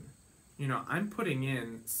heirloom. You know, I'm putting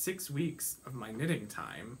in 6 weeks of my knitting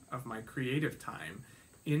time, of my creative time,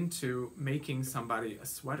 into making somebody a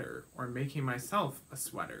sweater or making myself a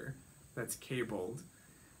sweater that's cabled.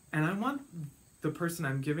 And I want the person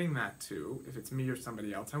I'm giving that to, if it's me or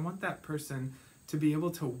somebody else, I want that person to be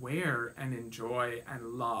able to wear and enjoy and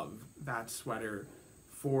love that sweater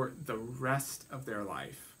for the rest of their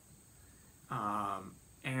life.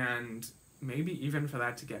 And maybe even for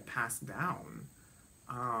that to get passed down.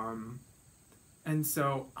 And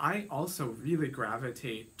so I also really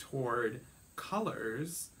gravitate toward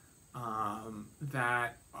colors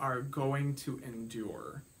that are going to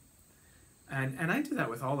endure. And I do that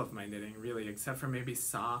with all of my knitting, really, except for maybe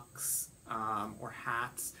socks or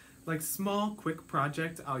hats. Like small, quick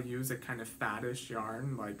project, I'll use a kind of faddish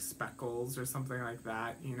yarn, like Speckles or something like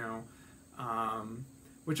that, you know,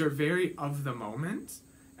 which are very of the moment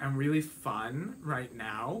and really fun right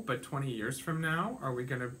now, but 20 years from now, are we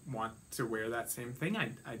going to want to wear that same thing?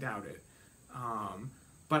 I doubt it.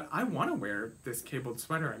 But I want to wear this cabled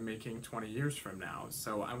sweater I'm making 20 years from now,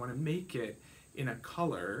 so I want to make it in a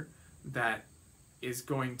color that is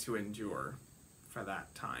going to endure for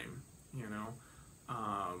that time, you know?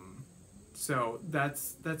 So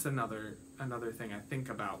that's another thing I think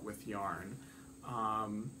about with yarn.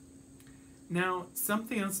 Now,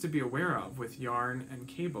 something else to be aware of with yarn and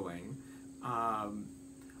cabling,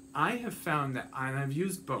 I have found that, and I've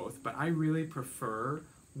used both, but I really prefer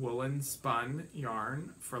woolen spun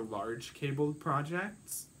yarn for large cabled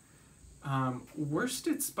projects.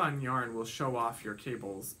 Worsted spun yarn will show off your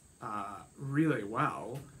cables really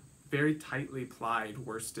well. Very tightly plied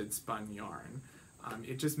worsted spun yarn.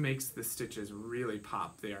 It just makes the stitches really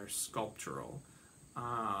pop. They are sculptural.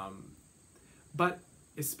 But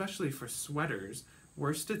especially for sweaters,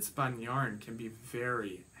 worsted spun yarn can be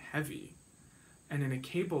very heavy. And in a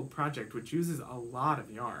cabled project, which uses a lot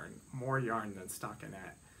of yarn, more yarn than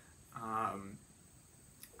stockinette,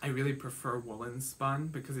 I really prefer woolen spun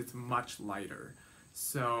because it's much lighter.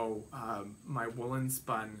 So my woolen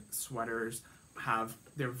spun sweaters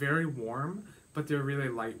they're very warm, but they're really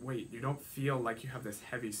lightweight. You don't feel like you have this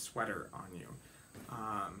heavy sweater on you.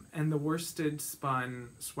 And the worsted spun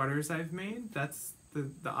sweaters I've made, that's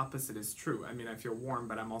the opposite is true. I mean, I feel warm,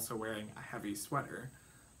 but I'm also wearing a heavy sweater.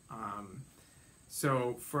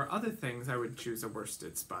 So for other things, I would choose a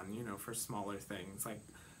worsted spun, you know, for smaller things like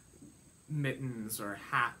mittens or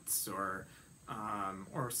hats or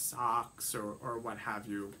socks or what have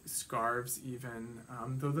you, scarves even,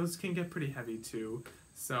 though those can get pretty heavy too.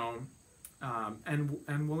 So,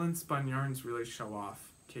 and woolen spun yarns really show off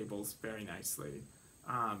cables very nicely.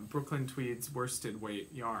 Brooklyn Tweed's worsted weight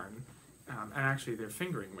yarn, and actually their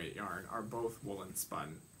fingering weight yarn, are both woolen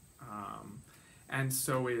spun. And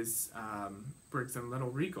so is Briggs & Little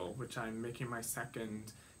Regal, which I'm making my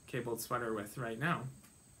second cabled sweater with right now,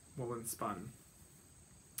 woolen spun.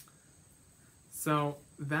 So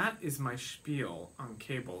that is my spiel on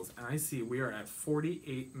cables, and I see we are at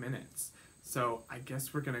 48 minutes. So I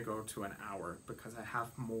guess we're gonna go to an hour because I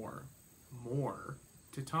have more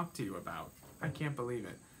to talk to you about. I can't believe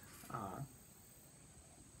it.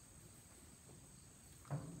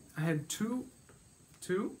 I had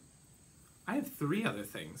I have 3 other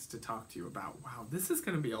things to talk to you about. Wow, this is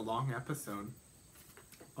gonna be a long episode.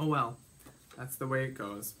 Oh well, that's the way it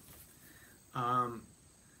goes.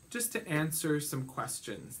 Just to answer some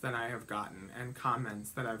questions that I have gotten and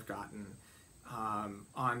comments that I've gotten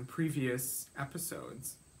on previous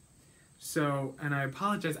episodes. So, and I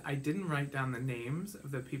apologize, I didn't write down the names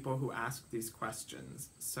of the people who asked these questions,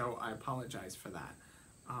 so I apologize for that.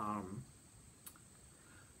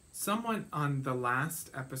 Someone on the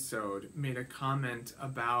last episode made a comment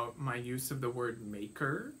about my use of the word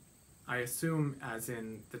maker. I assume as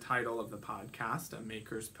in the title of the podcast, A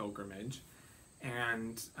Maker's Pilgrimage.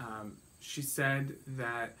 And she said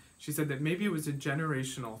that maybe it was a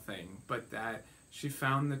generational thing, but that she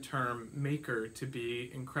found the term maker to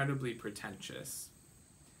be incredibly pretentious.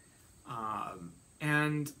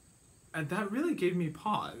 And that really gave me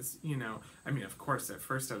pause, you know. I mean, of course, at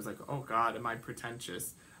first I was like, oh God, am I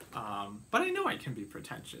pretentious? But I know I can be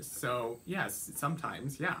pretentious, so yes,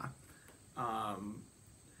 sometimes, yeah.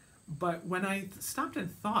 But when I stopped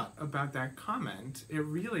and thought about that comment, it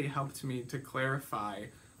really helped me to clarify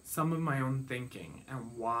some of my own thinking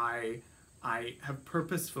and why I have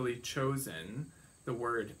purposefully chosen the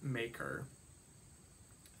word maker.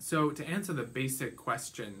 So to answer the basic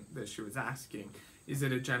question that she was asking, is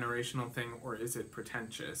it a generational thing or is it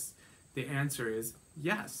pretentious? The answer is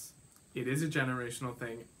yes, it is a generational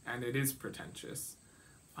thing and it is pretentious.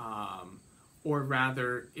 Or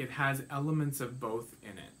rather, it has elements of both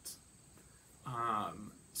in it.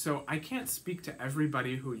 So I can't speak to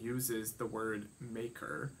everybody who uses the word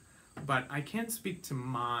maker, but I can speak to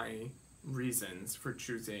my reasons for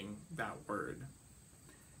choosing that word.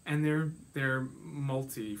 And they're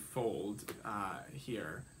multifold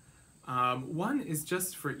here. One is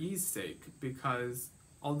just for ease sake, because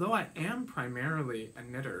although I am primarily a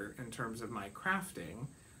knitter in terms of my crafting,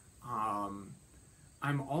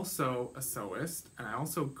 I'm also a sewist, and I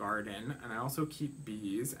also garden, and I also keep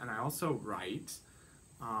bees, and I also write.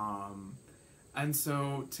 And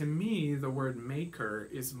so to me, the word maker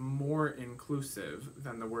is more inclusive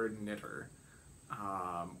than the word knitter,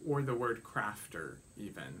 or the word crafter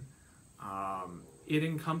even. It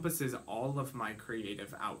encompasses all of my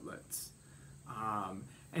creative outlets.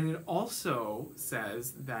 And it also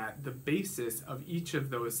says that the basis of each of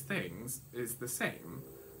those things is the same.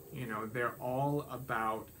 You know, they're all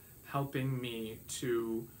about helping me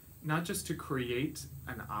to, not just to create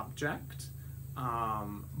an object,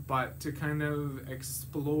 but to kind of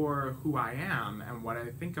explore who I am and what I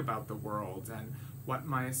think about the world and what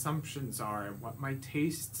my assumptions are and what my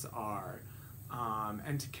tastes are,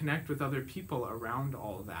 and to connect with other people around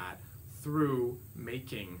all that through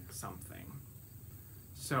making something.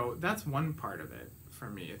 So that's one part of it for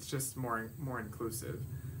me. It's just more inclusive.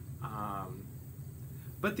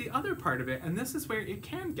 But the other part of it, and this is where it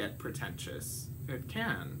can get pretentious, it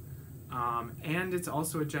can, and it's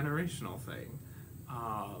also a generational thing,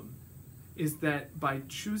 is that by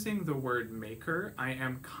choosing the word maker, I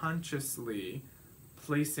am consciously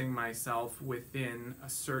placing myself within a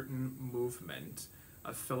certain movement,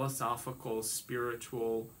 a philosophical,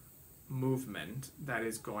 spiritual movement that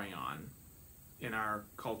is going on in our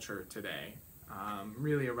culture today.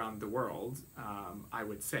 Really around the world, I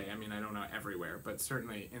would say. I mean, I don't know everywhere, but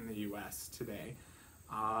certainly in the US today,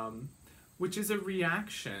 which is a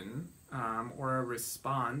reaction or a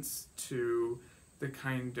response to the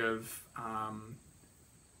kind of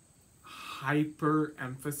hyper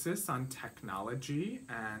emphasis on technology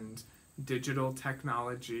and digital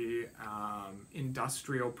technology,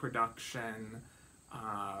 industrial production,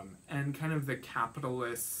 and kind of the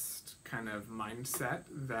capitalist kind of mindset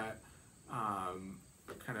that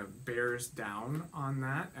kind of bears down on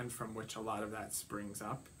that, and from which a lot of that springs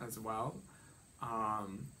up as well.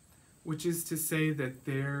 Which is to say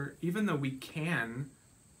that even though we can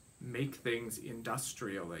make things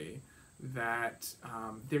industrially, that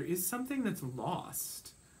there is something that's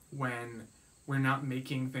lost when we're not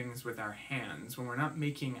making things with our hands, when we're not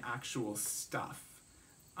making actual stuff.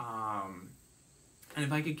 And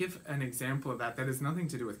if I could give an example of that has nothing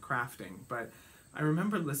to do with crafting, but I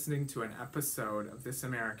remember listening to an episode of This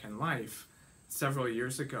American Life several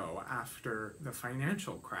years ago after the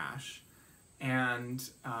financial crash, and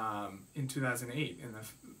in 2008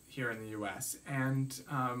 here in the US, and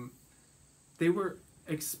they were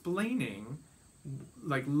explaining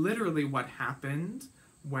like literally what happened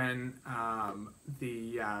when oh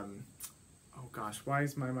gosh, why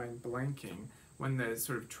is my mind blanking? When the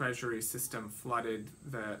sort of treasury system flooded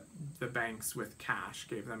the banks with cash,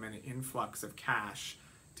 gave them an influx of cash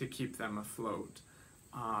to keep them afloat.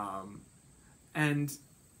 And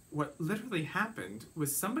what literally happened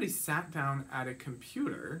was somebody sat down at a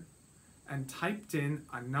computer and typed in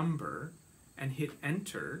a number and hit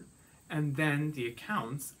enter, and then the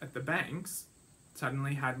accounts at the banks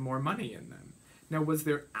suddenly had more money in them. Now, was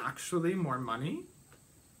there actually more money?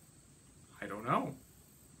 I don't know.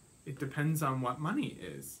 It depends on what money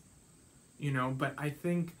is, you know, but I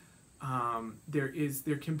think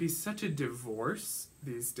there can be such a divorce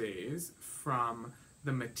these days from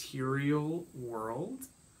the material world,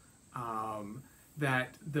 that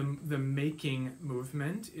the making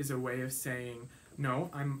movement is a way of saying,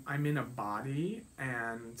 no, I'm in a body,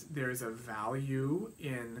 and there's a value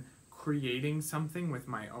in creating something with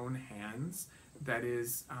my own hands that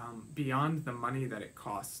is beyond the money that it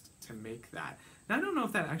costs to make that. And I don't know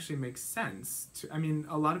if that actually makes sense. I mean,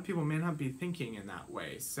 a lot of people may not be thinking in that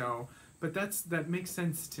way. So, but that makes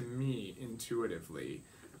sense to me intuitively,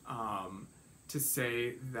 to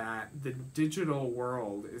say that the digital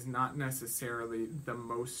world is not necessarily the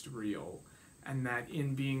most real, and that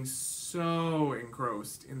in being so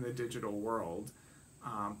engrossed in the digital world,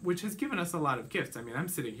 which has given us a lot of gifts. I mean, I'm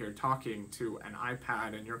sitting here talking to an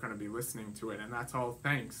iPad and you're going to be listening to it, and that's all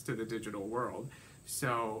thanks to the digital world.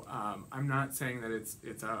 So I'm not saying that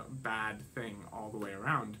it's a bad thing all the way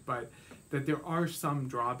around, but that there are some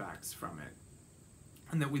drawbacks from it,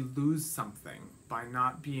 and that we lose something by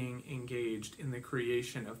not being engaged in the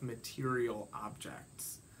creation of material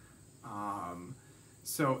objects.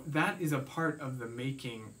 So that is a part of the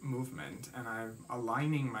making movement, and I'm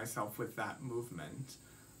aligning myself with that movement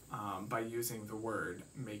by using the word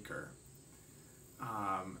maker.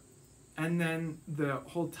 And then the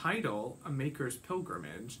whole title, A Maker's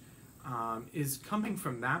Pilgrimage, is coming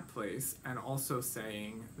from that place, and also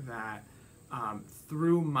saying that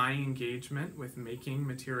through my engagement with making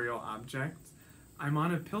material objects, I'm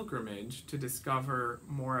on a pilgrimage to discover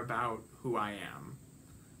more about who I am,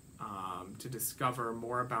 to discover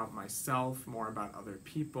more about myself, more about other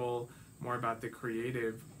people, more about the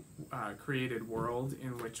created world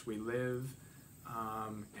in which we live,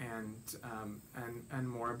 and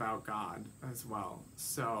more about God as well.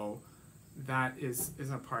 So that is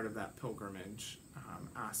a part of that pilgrimage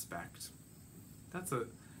aspect.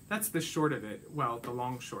 That's the short of it. Well, the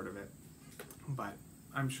long short of it. But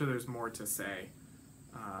I'm sure there's more to say.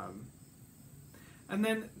 And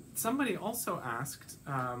then somebody also asked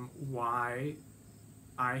why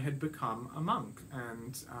I had become a monk,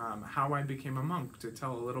 and how I became a monk, to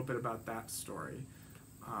tell a little bit about that story.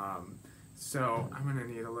 So I'm going to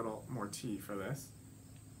need a little more tea for this.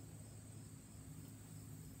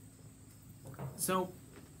 So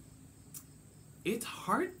it's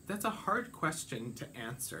hard, that's a hard question to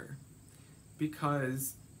answer,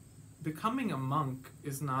 because becoming a monk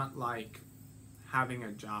is not like having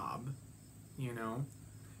a job, you know?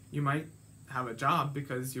 You might have a job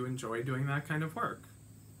because you enjoy doing that kind of work.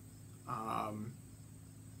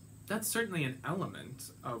 That's certainly an element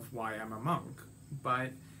of why I'm a monk,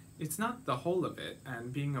 but it's not the whole of it,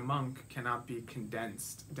 and being a monk cannot be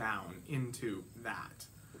condensed down into that.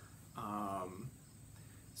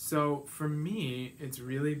 So for me, it's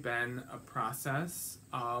really been a process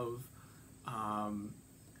of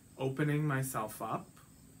opening myself up,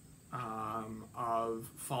 of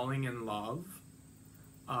falling in love,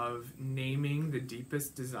 of naming the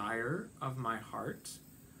deepest desire of my heart,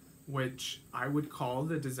 which I would call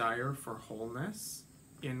the desire for wholeness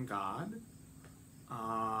in God,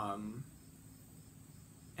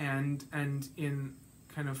 and in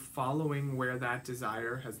kind of following where that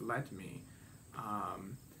desire has led me.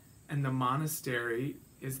 And the monastery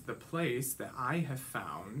is the place that I have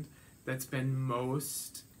found that's been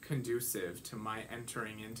most conducive to my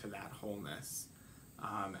entering into that wholeness,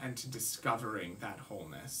 and to discovering that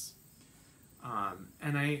wholeness.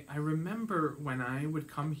 And I remember when I would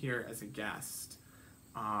come here as a guest,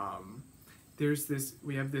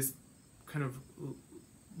 we have this kind of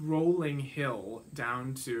rolling hill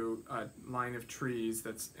down to a line of trees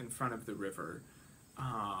that's in front of the river.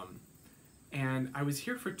 And I was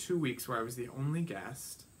here for 2 weeks where I was the only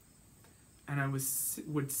guest, and I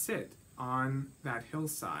would sit on that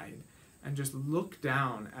hillside and just look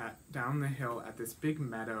down the hill at this big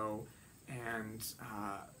meadow, and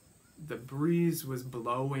the breeze was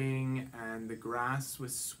blowing, and the grass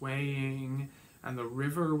was swaying, and the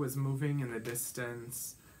river was moving in the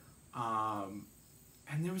distance, and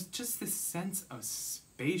there was just this sense of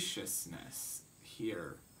spaciousness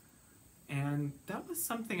here. And that was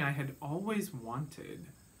something I had always wanted.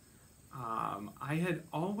 I had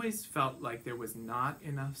always felt like there was not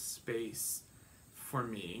enough space for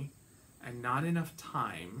me, and not enough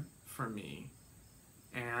time for me.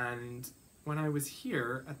 And when I was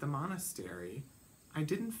here at the monastery, I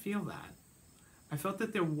didn't feel that. I felt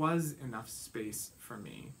that there was enough space for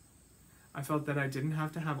me. I felt that I didn't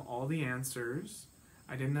have to have all the answers.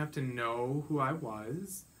 I didn't have to know who I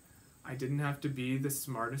was. I didn't have to be the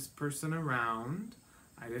smartest person around.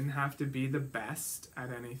 I didn't have to be the best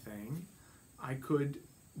at anything. I could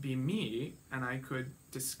be me, and I could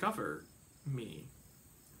discover me.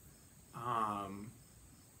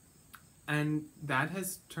 And that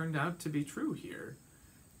has turned out to be true here.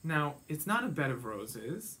 Now, it's not a bed of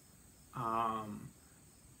roses.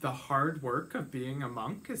 The hard work of being a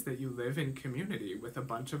monk is that you live in community with a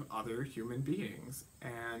bunch of other human beings,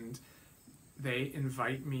 and they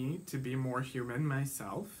invite me to be more human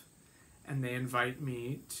myself, and they invite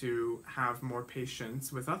me to have more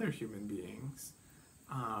patience with other human beings.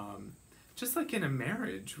 Just like in a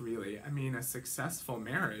marriage, really. I mean, a successful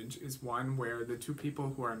marriage is one where the two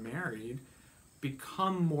people who are married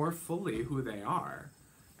become more fully who they are.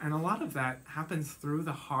 And a lot of that happens through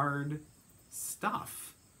the hard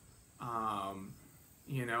stuff.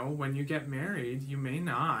 You know, when you get married, you may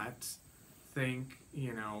not think,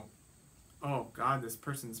 oh God, this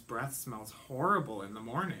person's breath smells horrible in the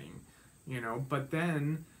morning, but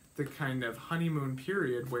then the kind of honeymoon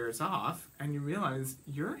period wears off and you realize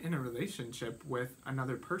you're in a relationship with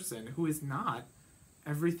another person who is not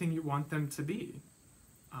everything you want them to be.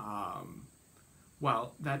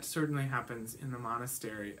 Well, that certainly happens in the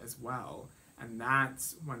monastery as well, and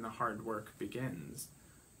that's when the hard work begins.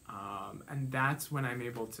 And that's when I'm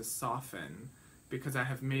able to soften, because I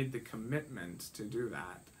have made the commitment to do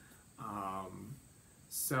that.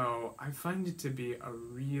 So I find it to be a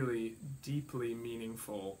really deeply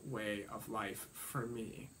meaningful way of life for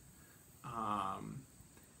me.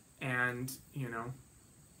 And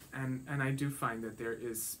I do find that there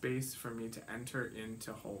is space for me to enter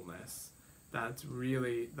into wholeness. That's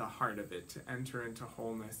really the heart of it, to enter into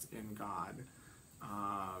wholeness in God.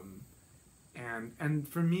 And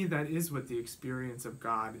for me, that is what the experience of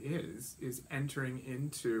God is entering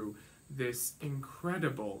into this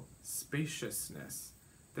incredible spaciousness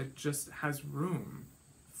that just has room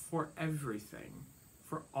for everything,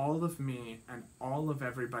 for all of me and all of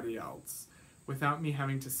everybody else, without me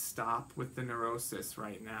having to stop with the neurosis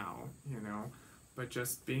right now, but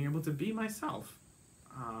just being able to be myself.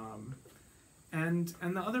 And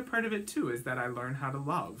the other part of it too is that I learn how to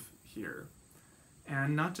love here.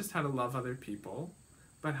 And not just how to love other people,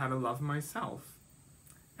 but how to love myself.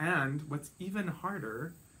 And what's even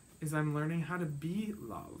harder is I'm learning how to be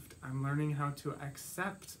loved. I'm learning how to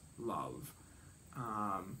accept love.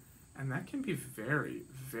 And that can be very,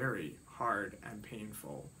 very hard and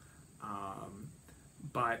painful.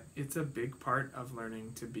 But it's a big part of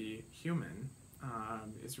learning to be human,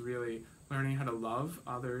 is really learning how to love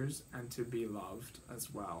others and to be loved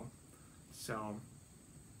as well. So,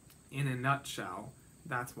 in a nutshell,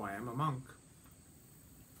 that's why I'm a monk.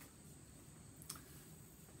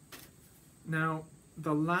 Now,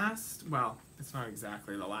 the last, well, it's not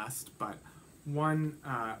exactly the last, but one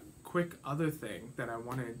quick other thing that I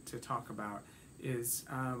wanted to talk about is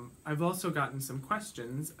I've also gotten some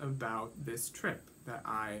questions about this trip that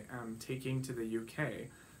I am taking to the UK.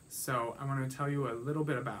 So I want to tell you a little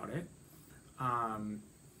bit about it.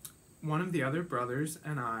 One of the other brothers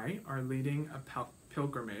and I are leading a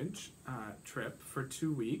pilgrimage trip for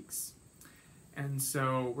 2 weeks. And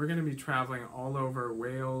so we're going to be traveling all over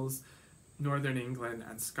Wales, Northern England,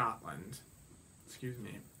 and Scotland. Excuse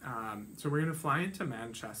me. So we're going to fly into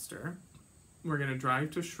Manchester. We're going to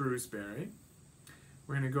drive to Shrewsbury.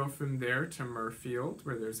 We're going to go from there to Mirfield,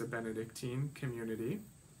 where there's a Benedictine community,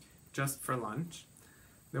 just for lunch.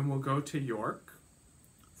 Then we'll go to York.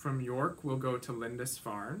 From York, we'll go to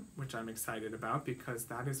Lindisfarne, which I'm excited about because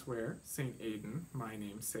that is where St. Aidan, my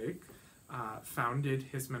namesake, founded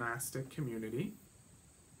his monastic community.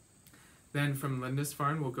 Then from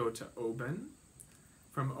Lindisfarne, we'll go to Oban.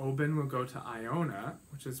 From Oban, we'll go to Iona,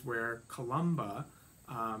 which is where Columba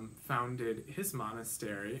founded his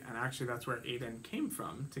monastery, and actually that's where Aidan came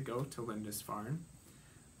from to go to Lindisfarne.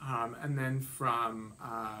 And then from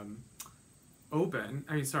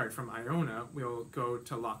from Iona, we'll go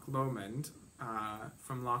to Loch Lomond,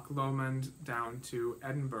 from Loch Lomond down to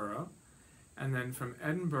Edinburgh, and then from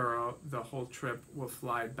Edinburgh, the whole trip will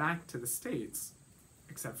fly back to the States,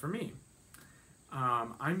 except for me.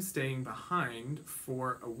 I'm staying behind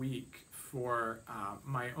for a week for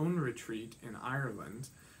my own retreat in Ireland,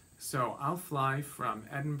 so I'll fly from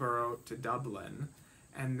Edinburgh to Dublin,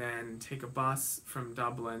 and then take a bus from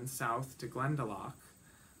Dublin south to Glendalough.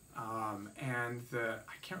 And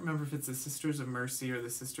I can't remember if it's the Sisters of Mercy or the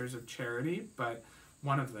Sisters of Charity, but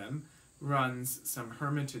one of them runs some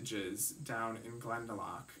hermitages down in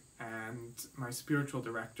Glendalough, and my spiritual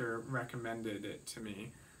director recommended it to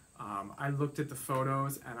me. I looked at the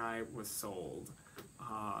photos and I was sold.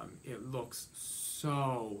 It looks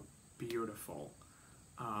so beautiful.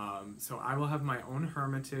 So I will have my own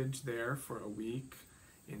hermitage there for a week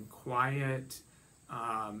in quiet.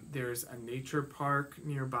 There's a nature park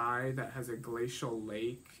nearby that has a glacial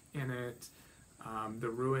lake in it. The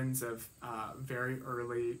ruins of very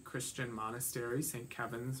early Christian monastery, St.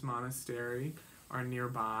 Kevin's Monastery, are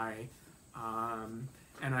nearby.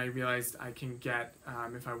 And I realized I can get,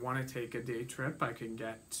 if I want to take a day trip, I can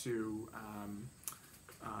get to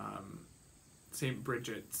St.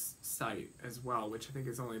 Bridget's site as well, which I think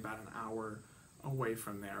is only about an hour away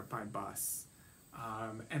from there by bus.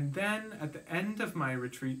 And then at the end of my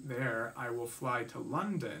retreat there, I will fly to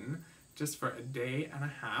London just for a day and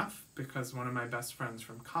a half, because one of my best friends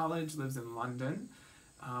from college lives in London,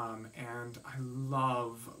 and I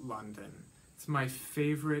love London. It's my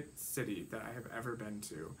favorite city that I have ever been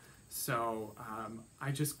to. So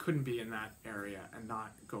I just couldn't be in that area and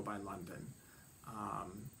not go by London.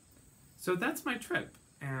 So that's my trip,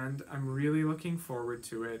 and I'm really looking forward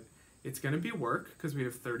to it. It's going to be work because we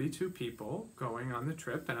have 32 people going on the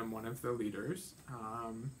trip, and I'm one of the leaders.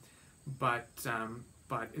 But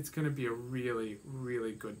it's going to be a really,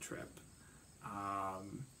 really good trip.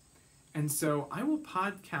 And so I will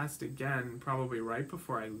podcast again probably right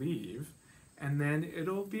before I leave, and then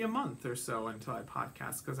it'll be a month or so until I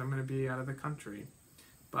podcast because I'm going to be out of the country.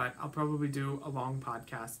 But I'll probably do a long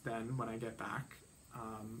podcast then when I get back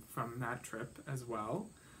from that trip as well.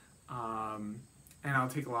 And I'll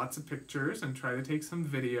take lots of pictures and try to take some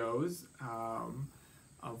videos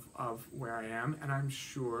of where I am. And I'm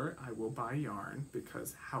sure I will buy yarn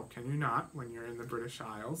because how can you not when you're in the British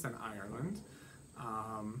Isles and Ireland?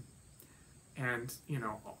 And, you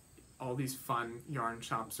know, all these fun yarn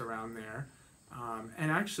shops around there.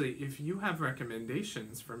 And actually, if you have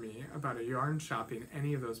recommendations for me about a yarn shop in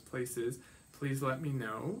any of those places, please let me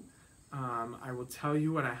know. I will tell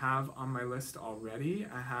you what I have on my list already.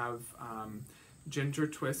 I have Ginger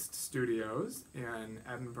Twist Studios in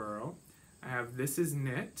Edinburgh. I have This Is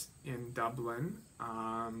Knit in Dublin.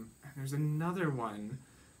 And there's another one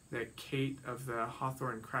that Kate of the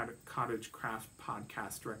Hawthorne Cottage Craft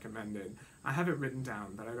podcast recommended. I have it written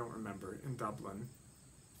down, but I don't remember, in Dublin.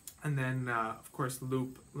 And then, of course,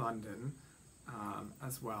 Loop London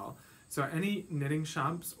as well. So any knitting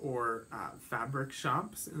shops or fabric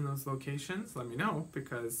shops in those locations, let me know,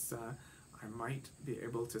 because I might be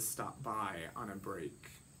able to stop by on a break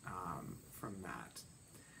from that.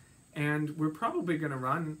 And we're probably going to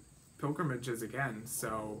run pilgrimages again,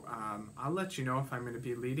 so I'll let you know if I'm going to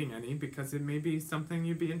be leading any, because it may be something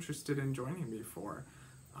you'd be interested in joining me for.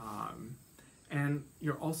 And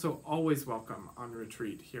you're also always welcome on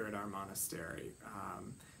retreat here at our monastery.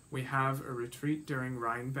 We have a retreat during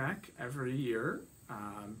Rhinebeck every year,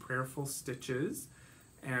 Prayerful Stitches,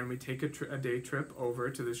 and we take a day trip over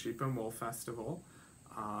to the Sheep and Wool Festival,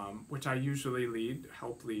 which I usually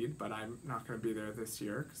help lead, but I'm not going to be there this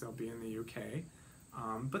year because I'll be in the UK.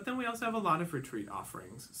 But then we also have a lot of retreat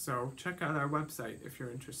offerings, so check out our website if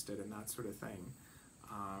you're interested in that sort of thing.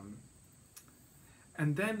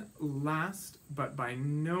 And then last, but by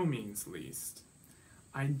no means least,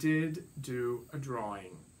 I did do a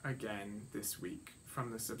drawing again this week from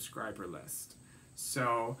the subscriber list.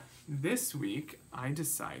 So this week I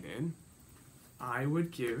decided I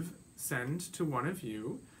would send to one of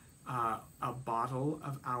you a bottle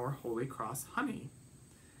of our Holy Cross honey.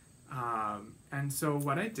 And so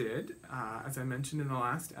what I did, as I mentioned in the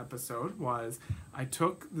last episode, was I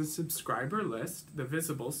took the subscriber list, the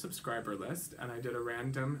visible subscriber list, and I did a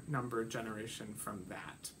random number generation from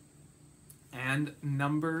that. And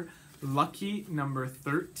lucky number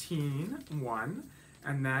 13 won,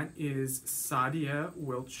 and that is Sadia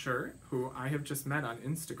Wiltshire, who I have just met on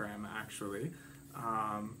Instagram, actually,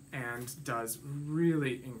 and does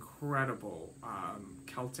really incredible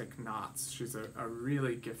Celtic knots. She's a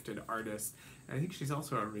really gifted artist. And I think she's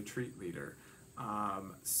also a retreat leader.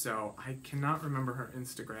 So I cannot remember her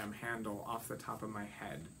Instagram handle off the top of my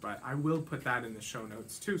head, but I will put that in the show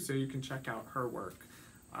notes too, so you can check out her work.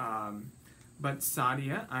 But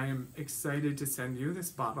Sadia, I am excited to send you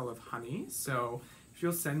this bottle of honey. So if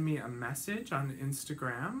you'll send me a message on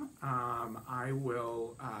Instagram, I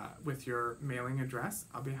will, with your mailing address,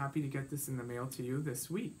 I'll be happy to get this in the mail to you this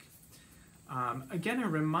week. Again, a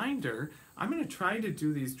reminder, I'm going to try to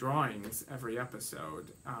do these drawings every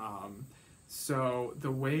episode. So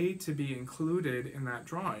the way to be included in that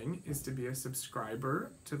drawing is to be a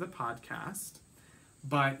subscriber to the podcast,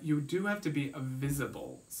 but you do have to be a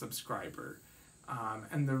visible subscriber.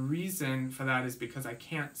 And the reason for that is because I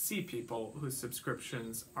can't see people whose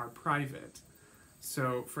subscriptions are private.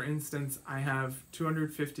 So, for instance, I have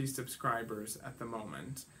 250 subscribers at the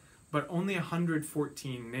moment, but only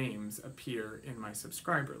 114 names appear in my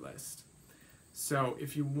subscriber list. So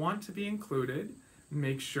if you want to be included,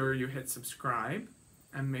 make sure you hit subscribe,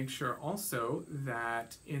 and make sure also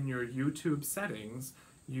that in your YouTube settings,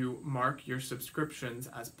 you mark your subscriptions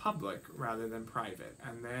as public rather than private,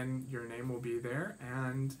 and then your name will be there,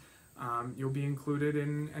 and you'll be included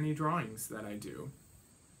in any drawings that I do.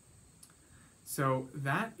 So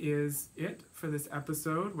that is it for this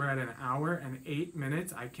episode. We're at 1 hour and 8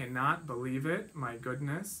 minutes. I cannot believe it. My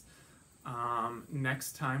goodness.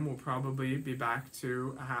 Next time we'll probably be back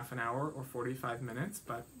to a half an hour or 45 minutes,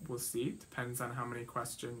 but we'll see. Depends on how many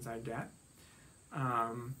questions I get.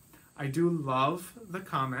 I do love the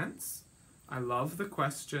comments. I love the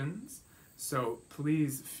questions. So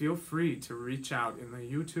please feel free to reach out in the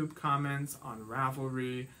YouTube comments, on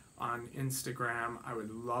Ravelry, on Instagram. I would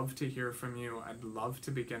love to hear from you. I'd love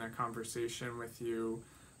to begin a conversation with you.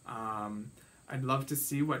 I'd love to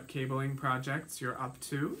see what cabling projects you're up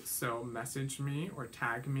to, so message me or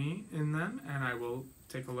tag me in them, and I will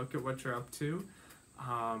take a look at what you're up to.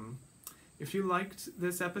 If you liked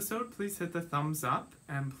this episode, please hit the thumbs up,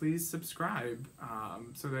 and please subscribe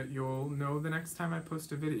so that you'll know the next time I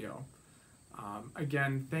post a video.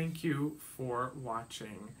 Again, thank you for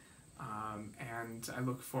watching, and I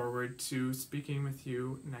look forward to speaking with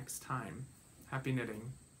you next time. Happy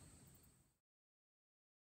knitting.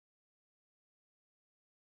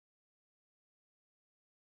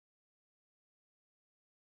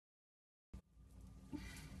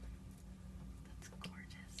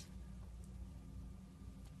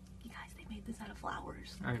 Made this out of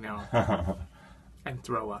flowers. I know. And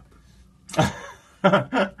throw up.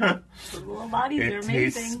 The little bodies are It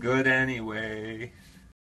amazing. tastes good anyway.